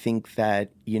 I think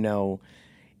that,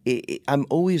 I'm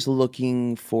always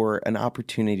looking for an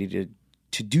opportunity to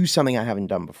do something I haven't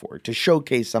done before, to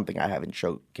showcase something I haven't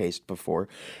showcased before,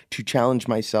 to challenge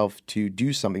myself to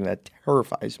do something that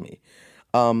terrifies me.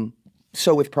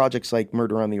 So with projects like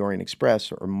Murder on the Orient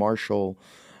Express or Marshall,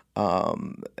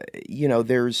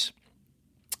 there's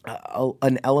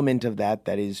an element of that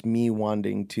is me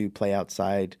wanting to play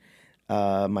outside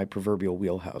my proverbial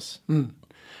wheelhouse.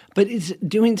 But is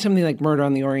doing something like Murder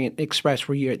on the Orient Express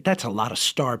where that's a lot of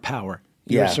star power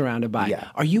you're surrounded by.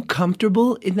 Yeah. Are you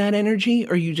comfortable in that energy?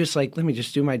 Or are you just like, let me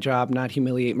just do my job, not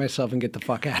humiliate myself and get the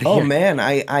fuck out of here? Oh man,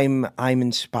 I'm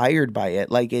inspired by it.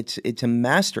 Like it's a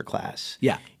masterclass.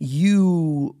 Yeah.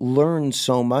 You learn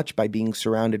so much by being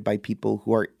surrounded by people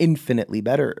who are infinitely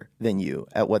better than you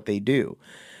at what they do.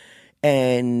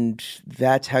 And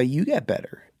that's how you get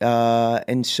better.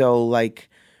 And so like,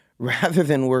 rather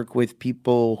than work with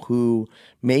people who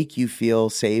make you feel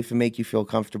safe and make you feel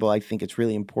comfortable, I think it's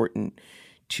really important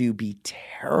to be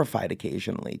terrified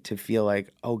occasionally, to feel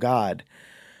like, oh God,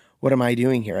 what am I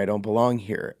doing here? I don't belong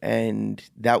here. And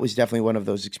that was definitely one of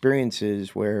those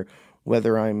experiences where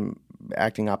whether I'm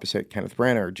acting opposite Kenneth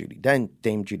Branagh or Dame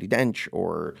Judi Dench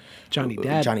or Johnny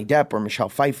Depp or Michelle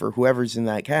Pfeiffer, whoever's in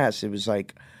that cast, it was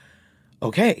like,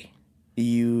 okay,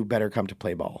 you better come to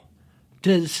play ball.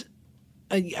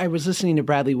 I was listening to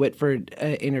Bradley Whitford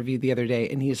interview the other day,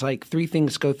 and he's like, 3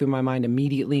 things go through my mind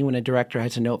immediately when a director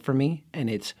has a note for me, and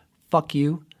it's, fuck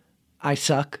you, I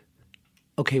suck,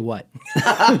 okay, what?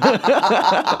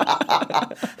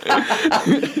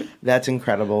 That's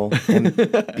incredible and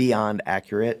beyond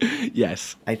accurate.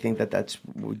 Yes. I think that's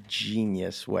a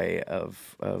genius way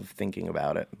of thinking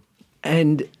about it.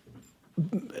 And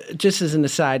just as an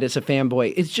aside, as a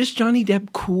fanboy, is just Johnny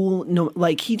Depp cool? No,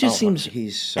 like he just seems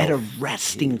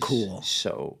cool.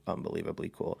 So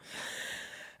unbelievably cool.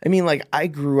 I mean, like I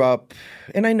grew up,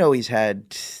 and I know he's had,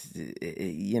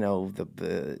 the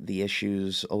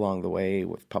issues along the way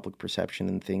with public perception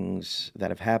and things that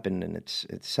have happened, and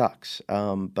it sucks.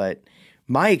 But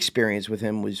my experience with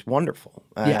him was wonderful.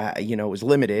 Yeah. It was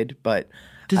limited, but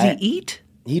does he eat?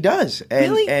 He does,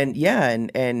 and really?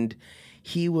 and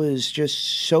he was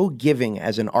just so giving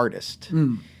as an artist.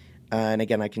 And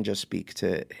again, I can just speak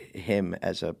to him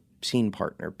as a scene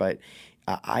partner, but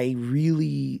I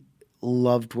really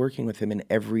loved working with him in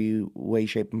every way,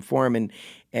 shape, and form.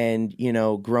 And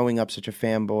growing up such a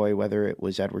fanboy, whether it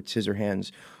was Edward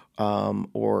Scissorhands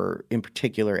or in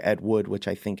particular Ed Wood, which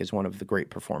I think is one of the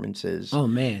great performances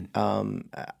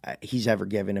he's ever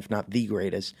given, if not the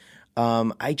greatest.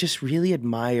 I just really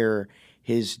admire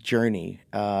his journey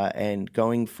and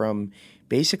going from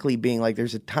basically being like,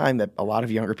 there's a time that a lot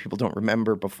of younger people don't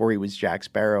remember before he was Jack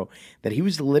Sparrow, that he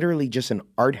was literally just an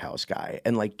art house guy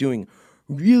and like doing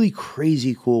really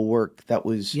crazy cool work that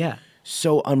was Yeah.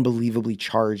 so unbelievably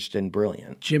charged and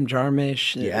brilliant. Jim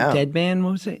Jarmusch, Yeah. Dead Man,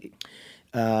 what was it?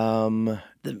 One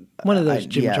of those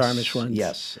Jim yes, Jarmusch ones.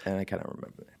 Yes, and I kind of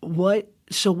remember that.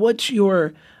 What's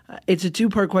your, it's a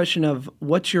two-part question of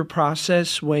what's your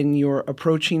process when you're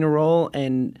approaching a role,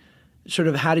 and sort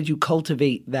of how did you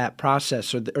cultivate that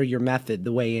process or your method,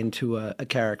 the way into a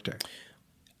character?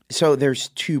 So there's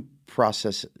two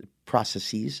processes,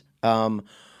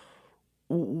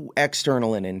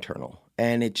 external and internal,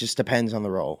 and it just depends on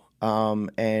the role.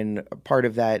 And a part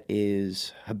of that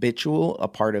is habitual, a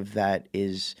part of that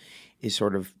is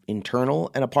sort of internal,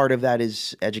 and a part of that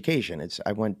is education.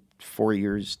 I went 4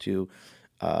 years to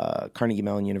Carnegie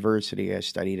Mellon University. I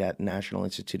studied at National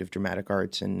Institute of Dramatic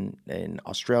Arts in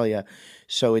Australia.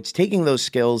 So it's taking those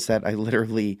skills that I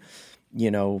literally,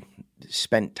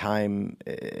 spent time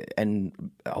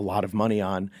and a lot of money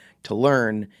on to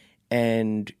learn,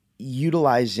 and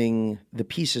utilizing the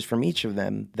pieces from each of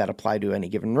them that apply to any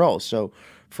given role. So,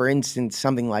 for instance,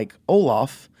 something like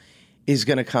Olaf is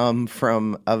going to come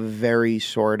from a very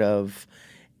sort of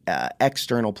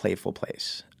external, playful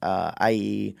place,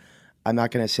 i.e., I'm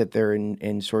not going to sit there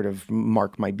and sort of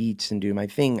mark my beats and do my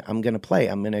thing. I'm going to play.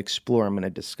 I'm going to explore. I'm going to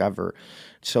discover.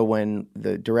 So when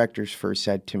the directors first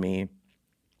said to me,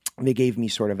 they gave me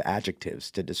sort of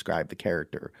adjectives to describe the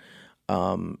character.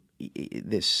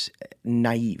 This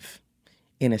naive,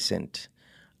 innocent,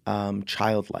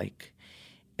 childlike.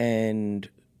 And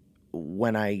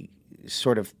when I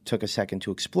sort of took a second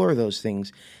to explore those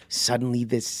things, suddenly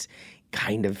this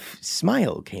kind of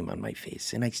smile came on my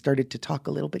face, and I started to talk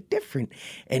a little bit different.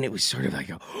 And it was sort of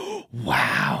like, oh,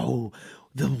 wow,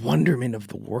 the wonderment of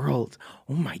the world.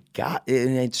 Oh my God.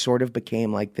 And it sort of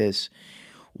became like this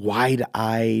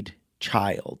wide-eyed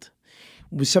child.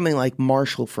 With something like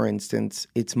Marshall, for instance,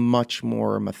 it's much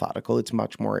more methodical. It's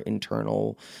much more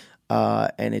internal,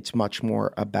 and it's much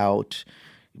more about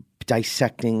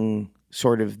dissecting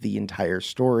sort of the entire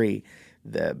story,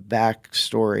 the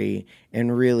backstory,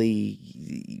 and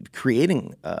really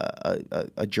creating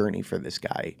a journey for this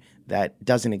guy that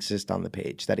doesn't exist on the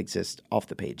page, that exists off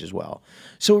the page as well.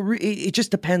 So it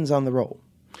just depends on the role.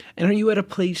 And are you at a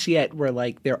place yet where,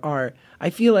 like, I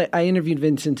feel like I interviewed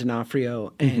Vincent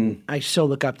D'Onofrio, and I so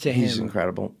look up to him. He's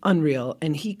incredible. Unreal.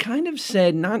 And he kind of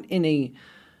said, not in a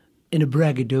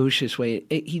braggadocious way,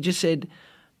 he just said,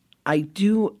 I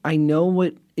know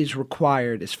what is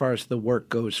required as far as the work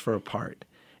goes for a part.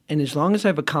 And as long as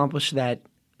I've accomplished that,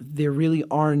 there really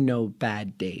are no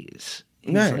bad days.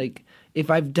 He's like, if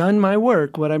I've done my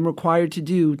work, what I'm required to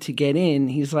do to get in,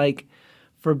 he's like,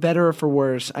 for better or for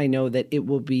worse, I know that it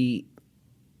will be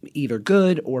either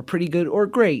good or pretty good or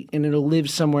great, and it'll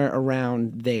live somewhere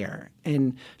around there.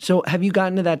 And so have you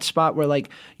gotten to that spot where,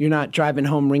 like, you're not driving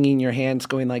home wringing your hands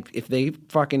going, like, if they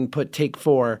fucking put take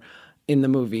 4 in the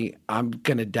movie, I'm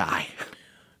going to die?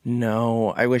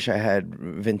 No, I wish I had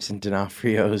Vincent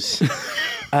D'Onofrio's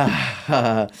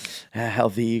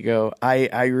healthy ego.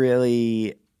 I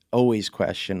really always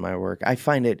question my work. I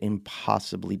find it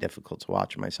impossibly difficult to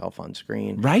watch myself on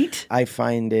screen. Right? I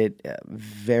find it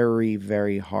very,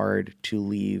 very hard to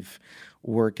leave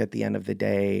work at the end of the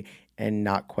day and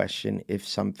not question if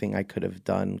something I could have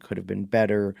done could have been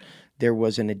better. There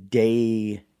wasn't a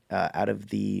day out of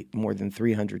the more than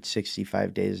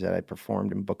 365 days that I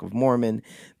performed in Book of Mormon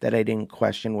that I didn't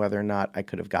question whether or not I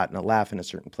could have gotten a laugh in a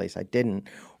certain place I didn't,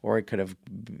 or I could have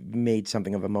made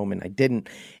something of a moment I didn't.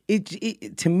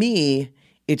 To me,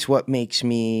 it's what makes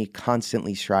me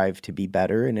constantly strive to be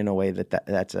better, and in a way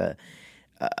that's a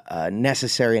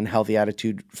necessary and healthy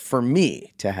attitude for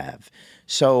me to have.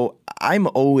 So I'm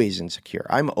always insecure.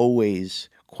 I'm always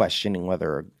questioning whether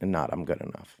or not I'm good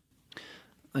enough.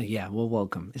 Yeah, well,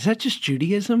 welcome. Is that just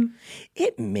Judaism?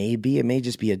 It may be. It may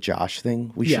just be a Josh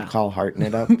thing. We should call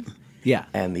Hartnett up. Yeah.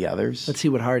 And the others. Let's see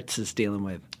what Hart's is dealing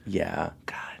with. Yeah.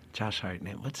 God, Josh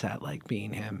Hartnett. What's that like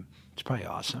being him? It's probably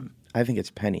awesome. I think it's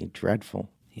Penny dreadful.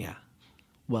 Yeah.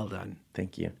 Well done.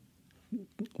 Thank you.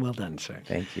 Well done, sir.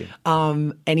 Thank you.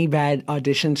 Any bad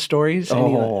audition stories?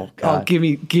 God. Oh, give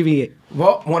me it.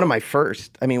 Well, one of my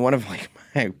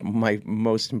my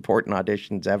most important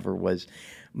auditions ever was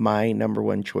my number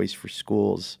one choice for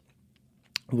schools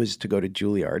was to go to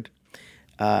Juilliard.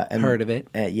 Heard of it?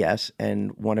 Yes,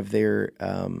 and one of their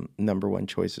number one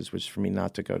choices was for me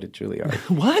not to go to Juilliard.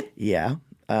 What? Yeah.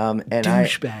 And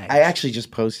Douchebags. I actually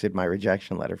just posted my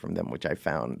rejection letter from them, which I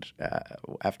found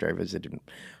after I visited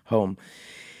home.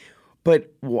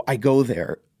 But I go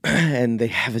there, and they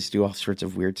have us do all sorts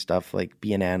of weird stuff, like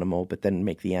be an animal, but then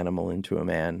make the animal into a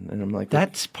man. And I'm like,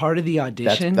 That's part of the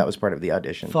audition? that was part of the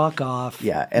audition. Fuck off.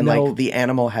 Yeah, and No. like the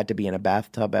animal had to be in a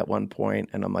bathtub at one point,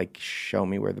 and I'm like, show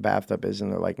me where the bathtub is,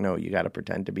 and they're like, no, you got to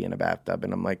pretend to be in a bathtub,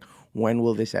 and I'm like, when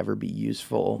will this ever be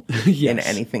useful in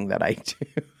anything that I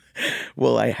do?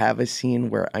 Will I have a scene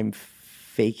where I'm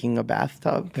faking a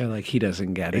bathtub? They're like, he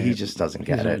doesn't get it. He just doesn't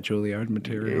get He's it. not Juilliard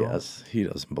material. Yes, he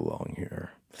doesn't belong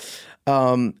here.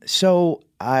 So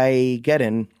I get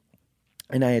in,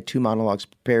 and I had 2 monologues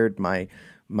prepared, my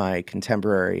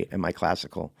contemporary and my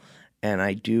classical. And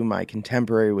I do my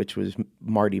contemporary, which was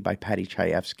Marty by Paddy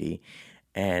Chayefsky,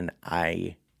 and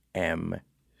I am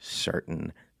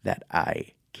certain that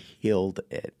I killed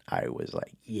it. I was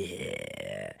like,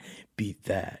 yeah, beat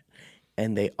that.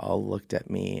 And they all looked at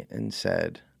me and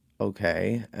said,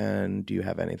 okay, and do you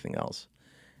have anything else?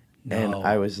 No. And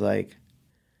I was like,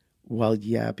 well,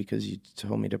 yeah, because you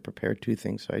told me to prepare 2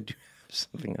 things, so I do have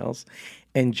something else.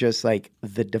 And just like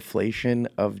the deflation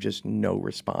of just no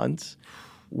response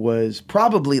was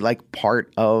probably like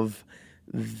part of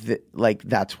like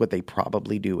that's what they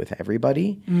probably do with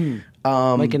everybody.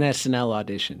 Like an SNL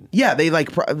audition. Yeah, they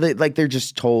they're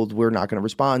just told we're not going to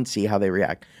respond, see how they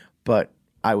react. But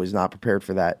I was not prepared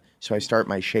for that. So I start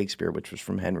my Shakespeare, which was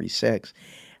from Henry VI,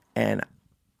 and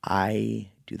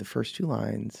I do the first 2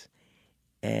 lines,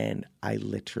 and I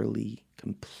literally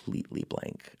completely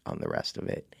blank on the rest of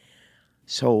it.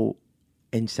 So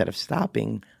instead of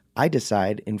stopping, I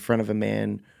decide in front of a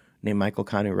man named Michael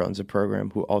Kahn, who runs a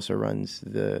program, who also runs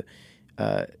the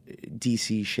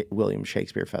DC William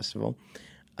Shakespeare Festival.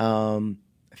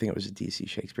 I think it was a DC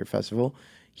Shakespeare Festival.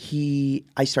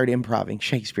 I started improvising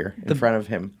Shakespeare in front of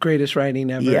him. Greatest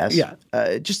writing ever. Yes.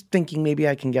 Yeah. Just thinking maybe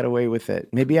I can get away with it.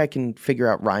 Maybe I can figure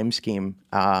out rhyme scheme.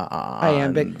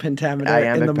 Iambic pentameter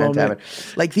Iambic in the pentameter.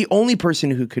 moment. Like the only person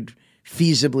who could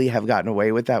feasibly have gotten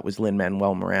away with that was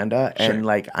Lin-Manuel Miranda. Sure. And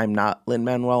like, I'm not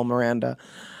Lin-Manuel Miranda.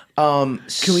 Can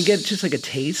we get just like a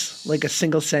taste? Like a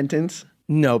single sentence?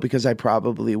 No, because I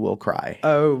probably will cry.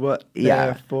 Oh, what?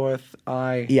 Yeah. Fourth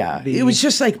I. Yeah. It was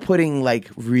just like putting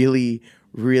like really,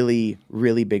 really,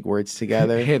 really big words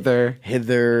together. Hither.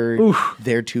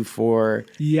 Theretofore.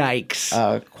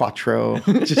 Yikes. Quattro.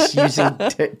 Just using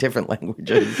different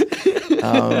languages.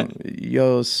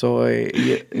 Yo soy,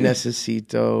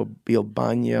 necesito el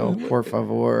baño, por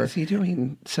favor. Is he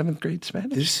doing 7th grade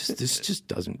Spanish? This just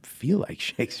doesn't feel like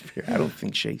Shakespeare. I don't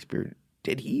think Shakespeare,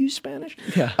 did he use Spanish?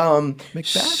 Yeah. Macbeth?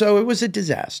 So it was a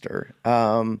disaster.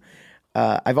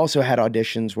 I've also had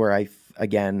auditions where I,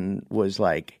 again, was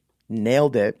like,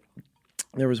 nailed it.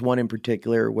 There was one in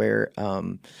particular where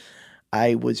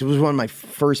it was one of my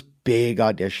first big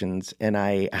auditions, and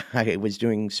I was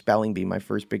doing Spelling Bee, my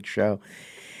first big show.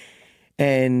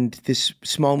 And this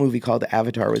small movie called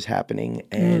Avatar was happening,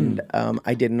 and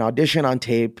I did an audition on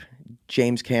tape.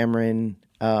 James Cameron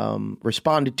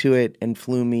responded to it and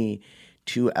flew me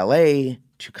to LA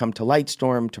to come to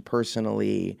Lightstorm to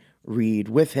personally read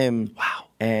with him. Wow.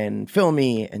 And film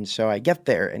me. And so I get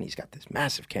there, and he's got this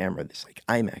massive camera, this like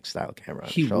IMAX style camera.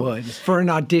 He would. For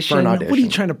an audition? What are you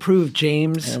trying to prove,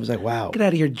 James? And I was like, wow. Get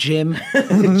out of here, Jim.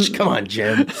 Come on,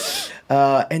 Jim.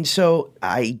 And so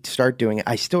I start doing it.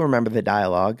 I still remember the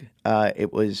dialogue. I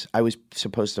was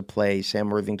supposed to play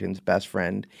Sam Worthington's best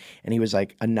friend, and he was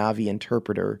like a Na'vi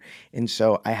interpreter. And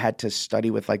so I had to study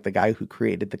with like the guy who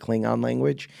created the Klingon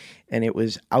language, and it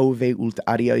was Auve ult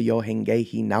aria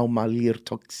yohengehi now malir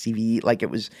toksivi. Like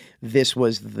this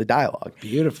was the dialogue.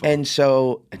 Beautiful. And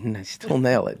so, and I still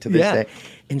nail it to this day.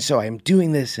 And so I'm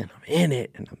doing this, and I'm in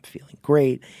it, and I'm feeling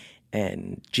great.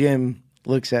 And Jim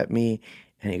looks at me,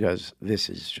 and he goes, this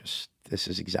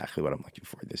is exactly what I'm looking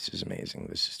for. This is amazing.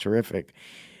 This is terrific.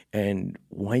 And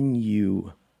when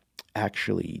you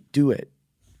actually do it,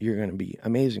 you're going to be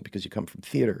amazing because you come from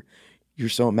theater. You're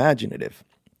so imaginative.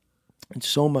 And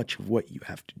so much of what you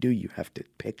have to do, you have to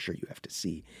picture, you have to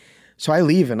see. So I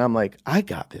leave, and I'm like, I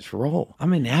got this role.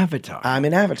 I'm in Avatar.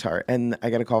 And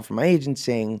I got a call from my agent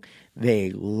saying,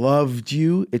 they loved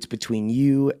you. It's between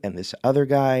you and this other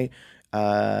guy.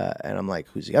 And I'm like,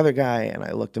 who's the other guy? And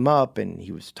I looked him up, and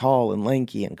he was tall and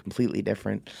lanky and completely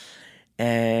different.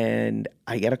 And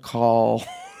I get a call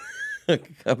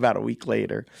about a week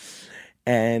later,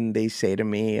 and they say to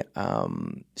me,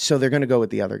 so they're going to go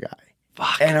with the other guy.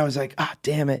 Fuck. And I was like,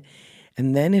 damn it.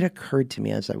 And then it occurred to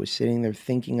me as I was sitting there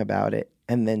thinking about it,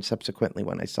 and then subsequently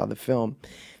when I saw the film,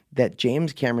 that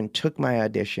James Cameron took my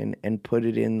audition and put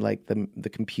it in like the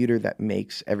computer that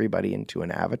makes everybody into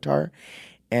an avatar,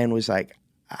 and was like,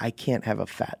 I can't have a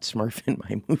fat Smurf in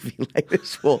my movie. Like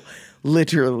this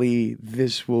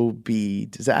will be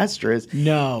disastrous.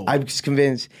 No. I was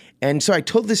convinced. And so I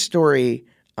told this story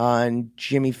on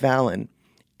Jimmy Fallon,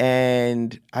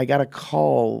 and I got a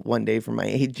call one day from my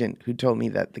agent who told me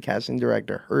that the casting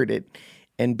director heard it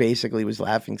and basically was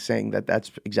laughing, saying that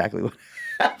that's exactly what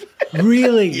happened.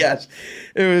 Really? Yes.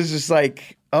 It was just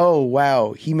like, oh,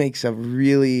 wow, he makes a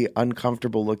really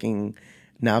uncomfortable looking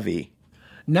Na'vi.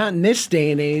 Not in this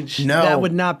day and age. No. That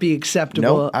would not be acceptable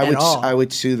No, at all. I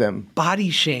would sue them. Body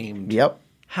shamed. Yep.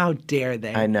 How dare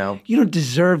they? I know. You don't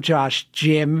deserve Josh,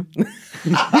 Jim.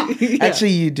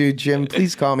 Actually, you do, Jim.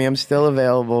 Please call me. I'm still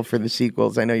available for the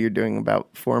sequels. I know you're doing about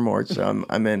 4 more, so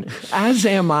I'm in. As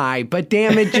am I. But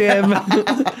damn it, Jim.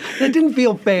 That didn't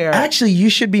feel fair. Actually, you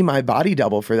should be my body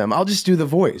double for them. I'll just do the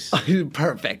voice.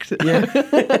 Perfect.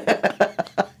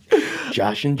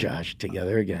 Josh and Josh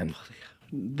together again.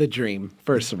 The dream,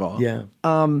 first of all. Yeah.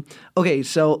 Okay,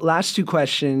 so last 2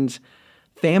 questions.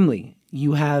 Family.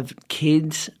 You have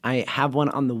kids. I have one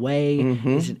on the way.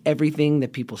 Is it everything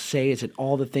that people say? Is it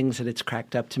all the things that it's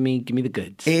cracked up to me? Give me the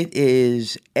goods. It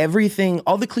is everything.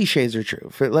 All the cliches are true.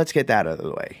 Let's get that out of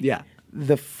the way. Yeah.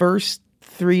 The first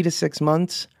 3 to 6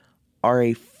 months are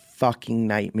a fucking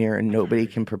nightmare, and nobody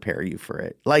can prepare you for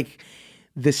it. Like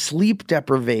the sleep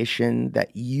deprivation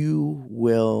that you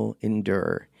will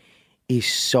endure is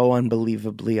so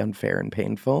unbelievably unfair and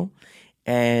painful.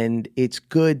 And it's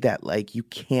good that like you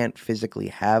can't physically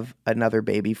have another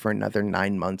baby for another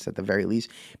 9 months at the very least,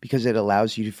 because it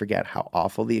allows you to forget how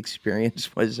awful the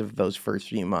experience was of those first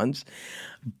few months.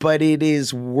 But it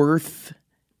is worth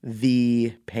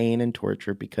the pain and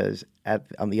torture, because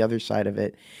on the other side of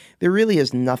it, there really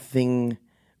is nothing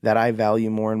that I value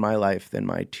more in my life than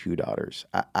my 2 daughters.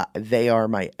 They are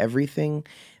my everything.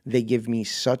 They give me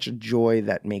such a joy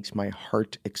that makes my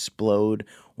heart explode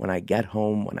when I get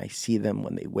home, when I see them,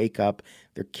 when they wake up,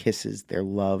 their kisses, their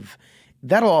love.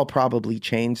 That'll all probably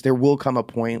change. There will come a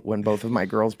point when both of my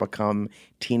girls become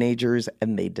teenagers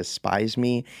and they despise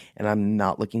me, and I'm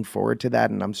not looking forward to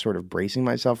that, and I'm sort of bracing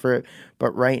myself for it.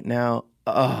 But right now,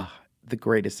 the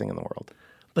greatest thing in the world.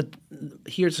 But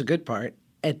here's the good part.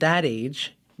 At that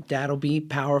age, Dad'll be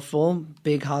powerful,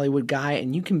 big Hollywood guy,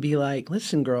 and you can be like,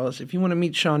 listen, girls, if you want to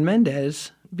meet Shawn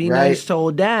Mendes, be nice to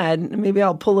old dad, and maybe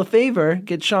I'll pull a favor,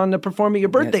 get Shawn to perform at your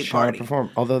birthday party.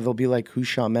 Although they'll be like, who's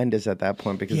Shawn Mendes at that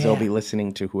point? Because they'll be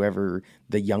listening to whoever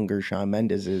the younger Shawn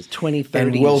Mendes is. 2030s.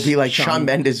 And we'll be like, Shawn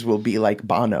Mendes will be like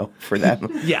Bono for them.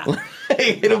 Yeah.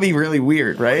 It'll be really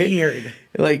weird, right? Weird.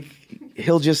 Like,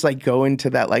 he'll just like go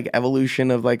into that like evolution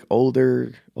of like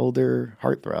older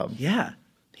heartthrob. Yeah.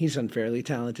 He's unfairly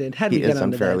talented. How do you He get is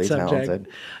onto that unfairly subject?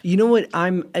 talented. You know what?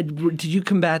 Did you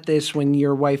combat this when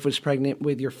your wife was pregnant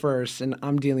with your first? And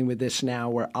I'm dealing with this now,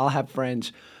 where I'll have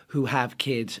friends who have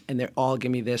kids, and they're all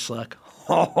give me this look.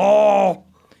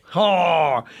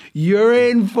 You're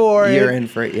in for it. You're in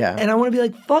for it, yeah. And I want to be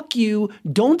like, fuck you.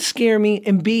 Don't scare me.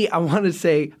 And B, I want to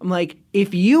say, I'm like,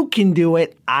 if you can do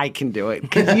it, I can do it.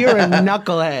 Because you're a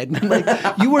knucklehead. Like,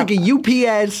 you work at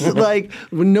UPS, like,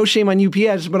 no shame on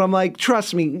UPS, but I'm like,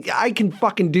 trust me, I can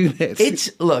fucking do this.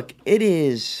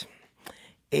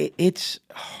 It's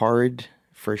hard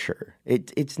for sure.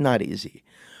 It's not easy.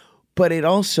 But it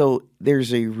also,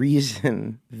 there's a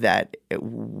reason that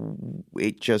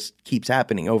it just keeps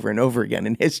happening over and over again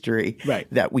in history, right,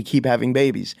 that we keep having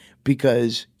babies,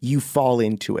 because you fall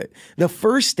into it. The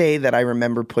first day that I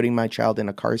remember putting my child in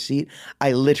a car seat,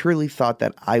 I literally thought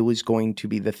that I was going to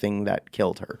be the thing that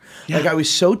killed her. Yeah. Like, I was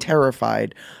so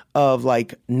terrified of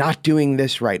like not doing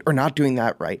this right or not doing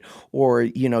that right, or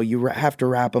you know, you have to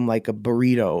wrap them like a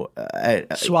burrito.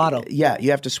 Swaddle. Yeah,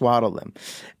 you have to swaddle them.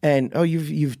 And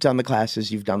you've done the classes,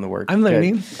 you've done the work. I'm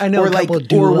learning. I know or a couple of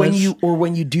doulas. Or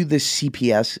when you do the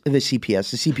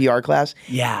CPR class.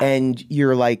 Yeah. And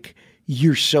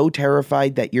you're so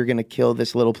terrified that you're going to kill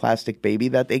this little plastic baby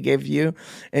that they give you.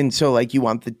 And so like you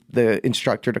want the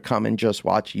instructor to come and just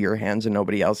watch your hands and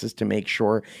nobody else's to make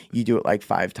sure you do it like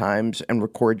 5 times and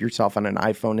record yourself on an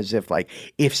iPhone, as if like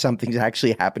if something's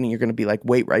actually happening, you're going to be like,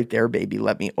 wait right there, baby.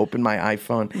 Let me open my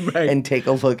iPhone and take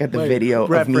a look at the video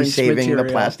of me saving the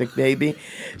plastic baby.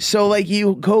 So like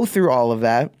you go through all of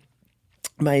that.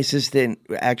 My assistant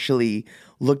actually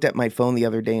looked at my phone the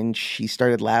other day and she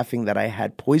started laughing that I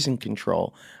had poison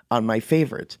control on my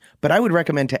favorites. But I would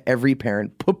recommend to every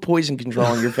parent, put poison control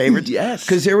on your favorites. Yes.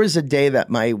 Because there was a day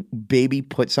that my baby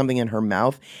put something in her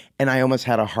mouth and I almost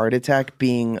had a heart attack,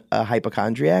 being a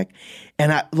hypochondriac.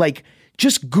 And I like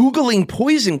just Googling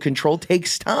poison control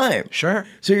takes time. Sure.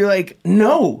 So you're like,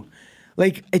 no.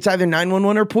 Like, it's either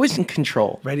 911 or poison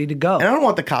control. Ready to go. And I don't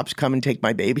want the cops to come and take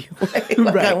my baby away.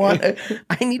 Like, Right.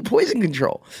 I need poison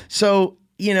control. So,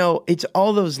 it's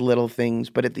all those little things,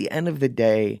 but at the end of the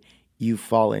day, you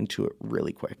fall into it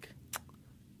really quick.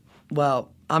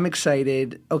 Well, I'm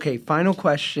excited. Okay, final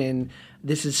question.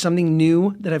 This is something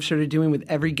new that I've started doing with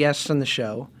every guest on the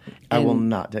show. I will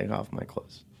not take off my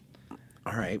clothes.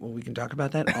 All right, well, we can talk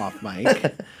about that off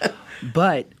mic.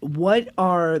 But what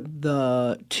are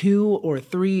the 2 or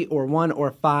 3 or 1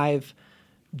 or 5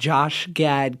 Josh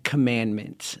Gad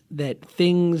commandments, that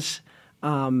things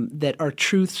that are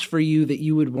truths for you that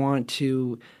you would want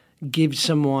to give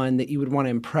someone, that you would want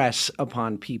to impress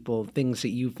upon people, things that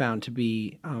you found to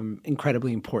be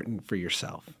incredibly important for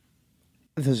yourself?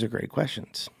 Those are great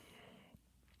questions.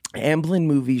 Amblin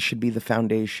movies should be the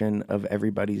foundation of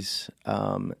everybody's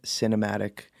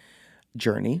cinematic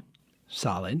journey.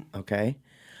 Solid. Okay.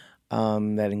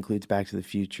 That includes Back to the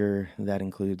Future. That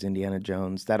includes Indiana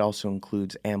Jones. That also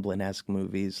includes Amblin-esque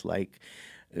movies like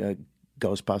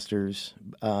Ghostbusters.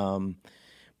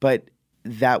 But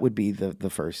that would be the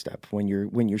first step. When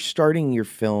you're starting your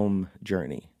film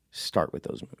journey, start with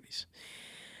those movies.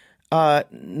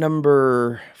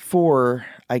 Number 4,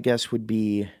 I guess, would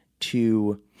be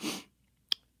to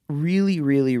really,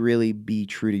 really, really be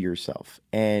true to yourself.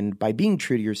 And by being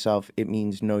true to yourself, it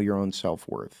means know your own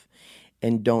self-worth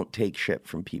and don't take shit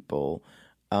from people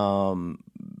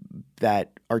that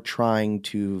are trying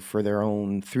to, through their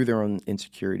own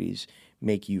insecurities,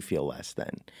 make you feel less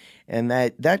than. And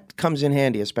that comes in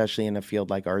handy, especially in a field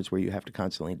like ours where you have to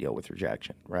constantly deal with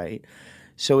rejection, right?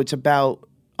 So it's about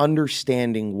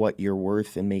understanding what you're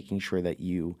worth and making sure that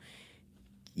you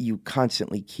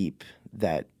constantly keep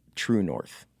that true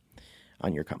north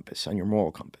on your compass, on your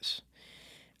moral compass.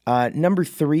 Number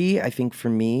 3, I think for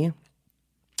me,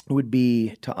 would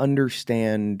be to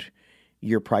understand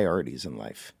your priorities in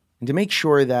life and to make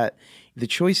sure that the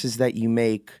choices that you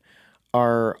make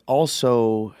are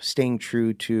also staying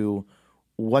true to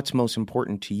what's most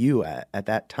important to you at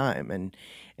that time.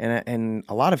 And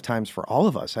a lot of times for all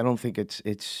of us, I don't think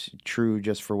it's true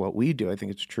just for what we do. I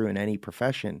think it's true in any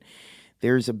profession.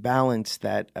 There's a balance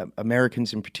that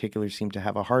Americans in particular seem to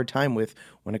have a hard time with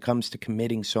when it comes to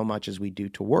committing so much as we do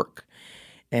to work.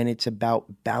 And it's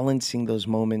about balancing those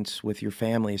moments with your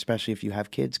family, especially if you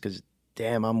have kids, because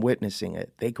damn, I'm witnessing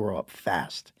it. They grow up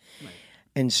fast. Right.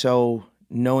 And so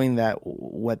knowing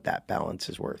what that balance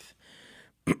is worth.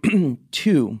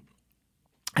 2,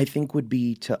 I think would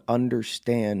be to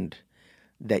understand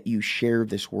that you share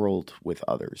this world with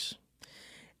others.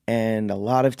 And a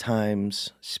lot of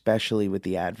times, especially with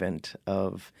the advent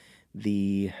of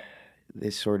this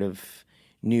sort of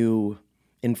new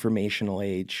informational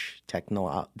age,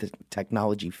 the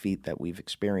technology feat that we've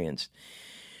experienced,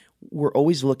 we're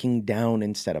always looking down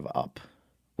instead of up.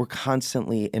 We're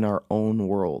constantly in our own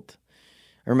world.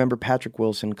 I remember Patrick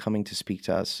Wilson coming to speak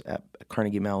to us at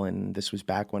Carnegie Mellon. This was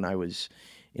back when I was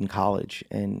in college.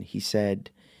 And he said,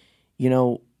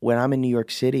 when I'm in New York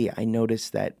City, I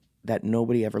notice that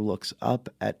nobody ever looks up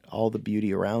at all the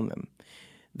beauty around them.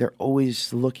 They're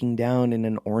always looking down in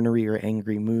an ornery or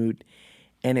angry mood.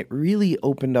 And it really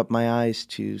opened up my eyes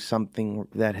to something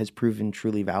that has proven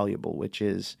truly valuable, which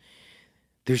is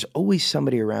there's always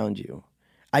somebody around you.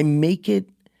 I make it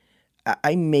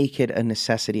a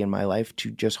necessity in my life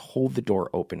to just hold the door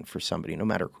open for somebody, no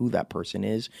matter who that person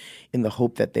is, in the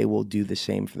hope that they will do the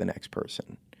same for the next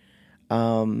person.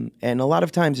 And a lot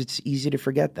of times it's easy to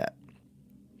forget that.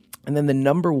 And then the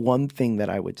number 1 thing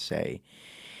that I would say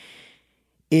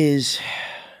is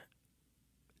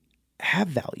have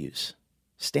values.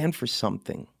 Stand for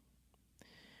something.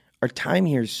 Our time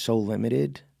here is so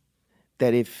limited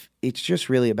that if it's just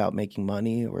really about making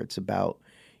money or it's about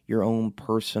your own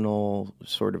personal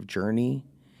sort of journey,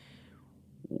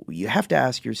 you have to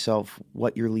ask yourself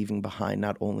what you're leaving behind,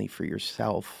 not only for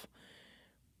yourself,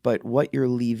 but what you're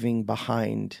leaving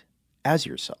behind as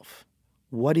yourself.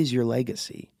 What is your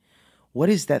legacy? What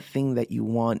is that thing that you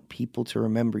want people to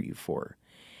remember you for?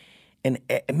 And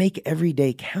make every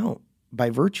day count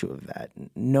by virtue of that.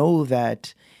 Know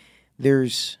that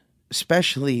there's,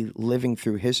 especially living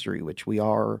through history, which we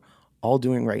are all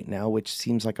doing right now, which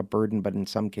seems like a burden, but in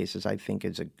some cases I think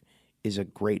is a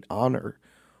great honor.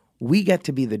 We get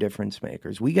to be the difference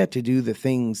makers. We get to do the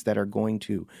things that are going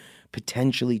to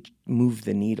potentially move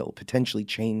the needle, potentially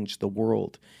change the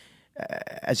world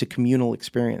as a communal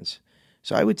experience.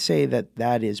 So I would say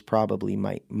that is probably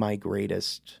my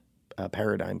greatest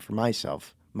paradigm for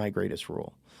myself, my greatest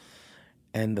rule.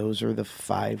 And those are the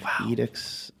 5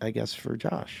 edicts, I guess, for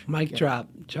Josh. Mic drop,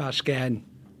 Josh Gad.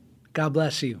 God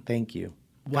bless you. Thank you.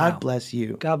 God bless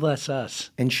you. God bless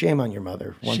us. And shame on your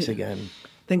mother once again.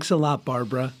 Thanks a lot,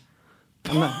 Barbara.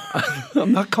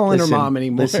 I'm not calling her mom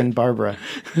anymore. Listen, Barbara.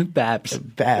 Babs.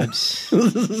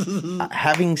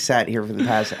 Having sat here for the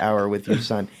past hour with your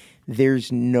son,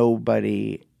 there's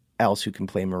nobody else who can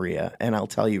play Maria. And I'll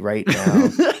tell you right now.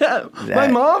 My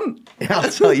mom?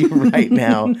 I'll tell you right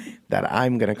now that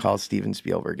I'm going to call Steven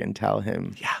Spielberg and tell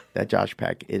him that Josh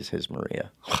Peck is his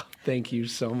Maria. Thank you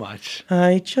so much.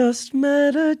 I just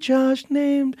met a Josh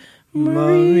named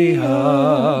Maria.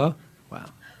 Wow.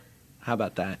 How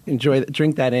about that?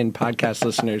 Drink that in, podcast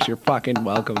listeners. You're fucking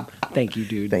welcome. Thank you,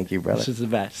 dude. Thank you, brother. This is the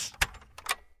best.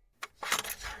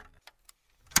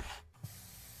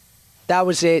 That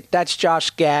was it. That's Josh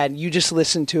Gad. You just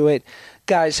listened to it.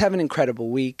 Guys, have an incredible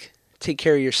week. Take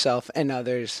care of yourself and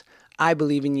others. I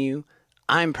believe in you.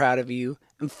 I'm proud of you.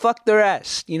 And fuck the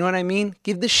rest. You know what I mean?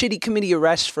 Give the shitty committee a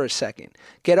rest for a second.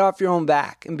 Get off your own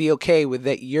back and be okay with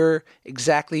that you're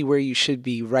exactly where you should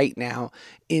be right now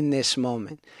in this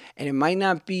moment. And it might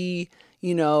not be,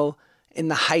 in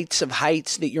the heights of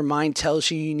heights that your mind tells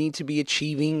you need to be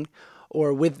achieving,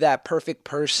 or with that perfect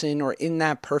person, or in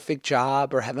that perfect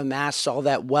job, or have amassed all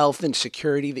that wealth and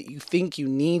security that you think you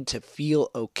need to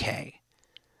feel okay.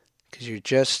 Because you're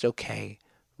just okay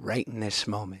right in this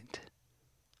moment.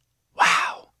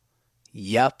 Wow.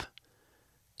 Yup.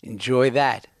 Enjoy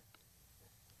that.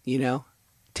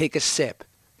 Take a sip,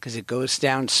 because it goes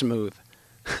down smooth.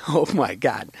 Oh my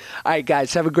God. All right,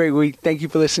 guys, have a great week. Thank you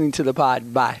for listening to the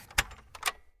pod. Bye.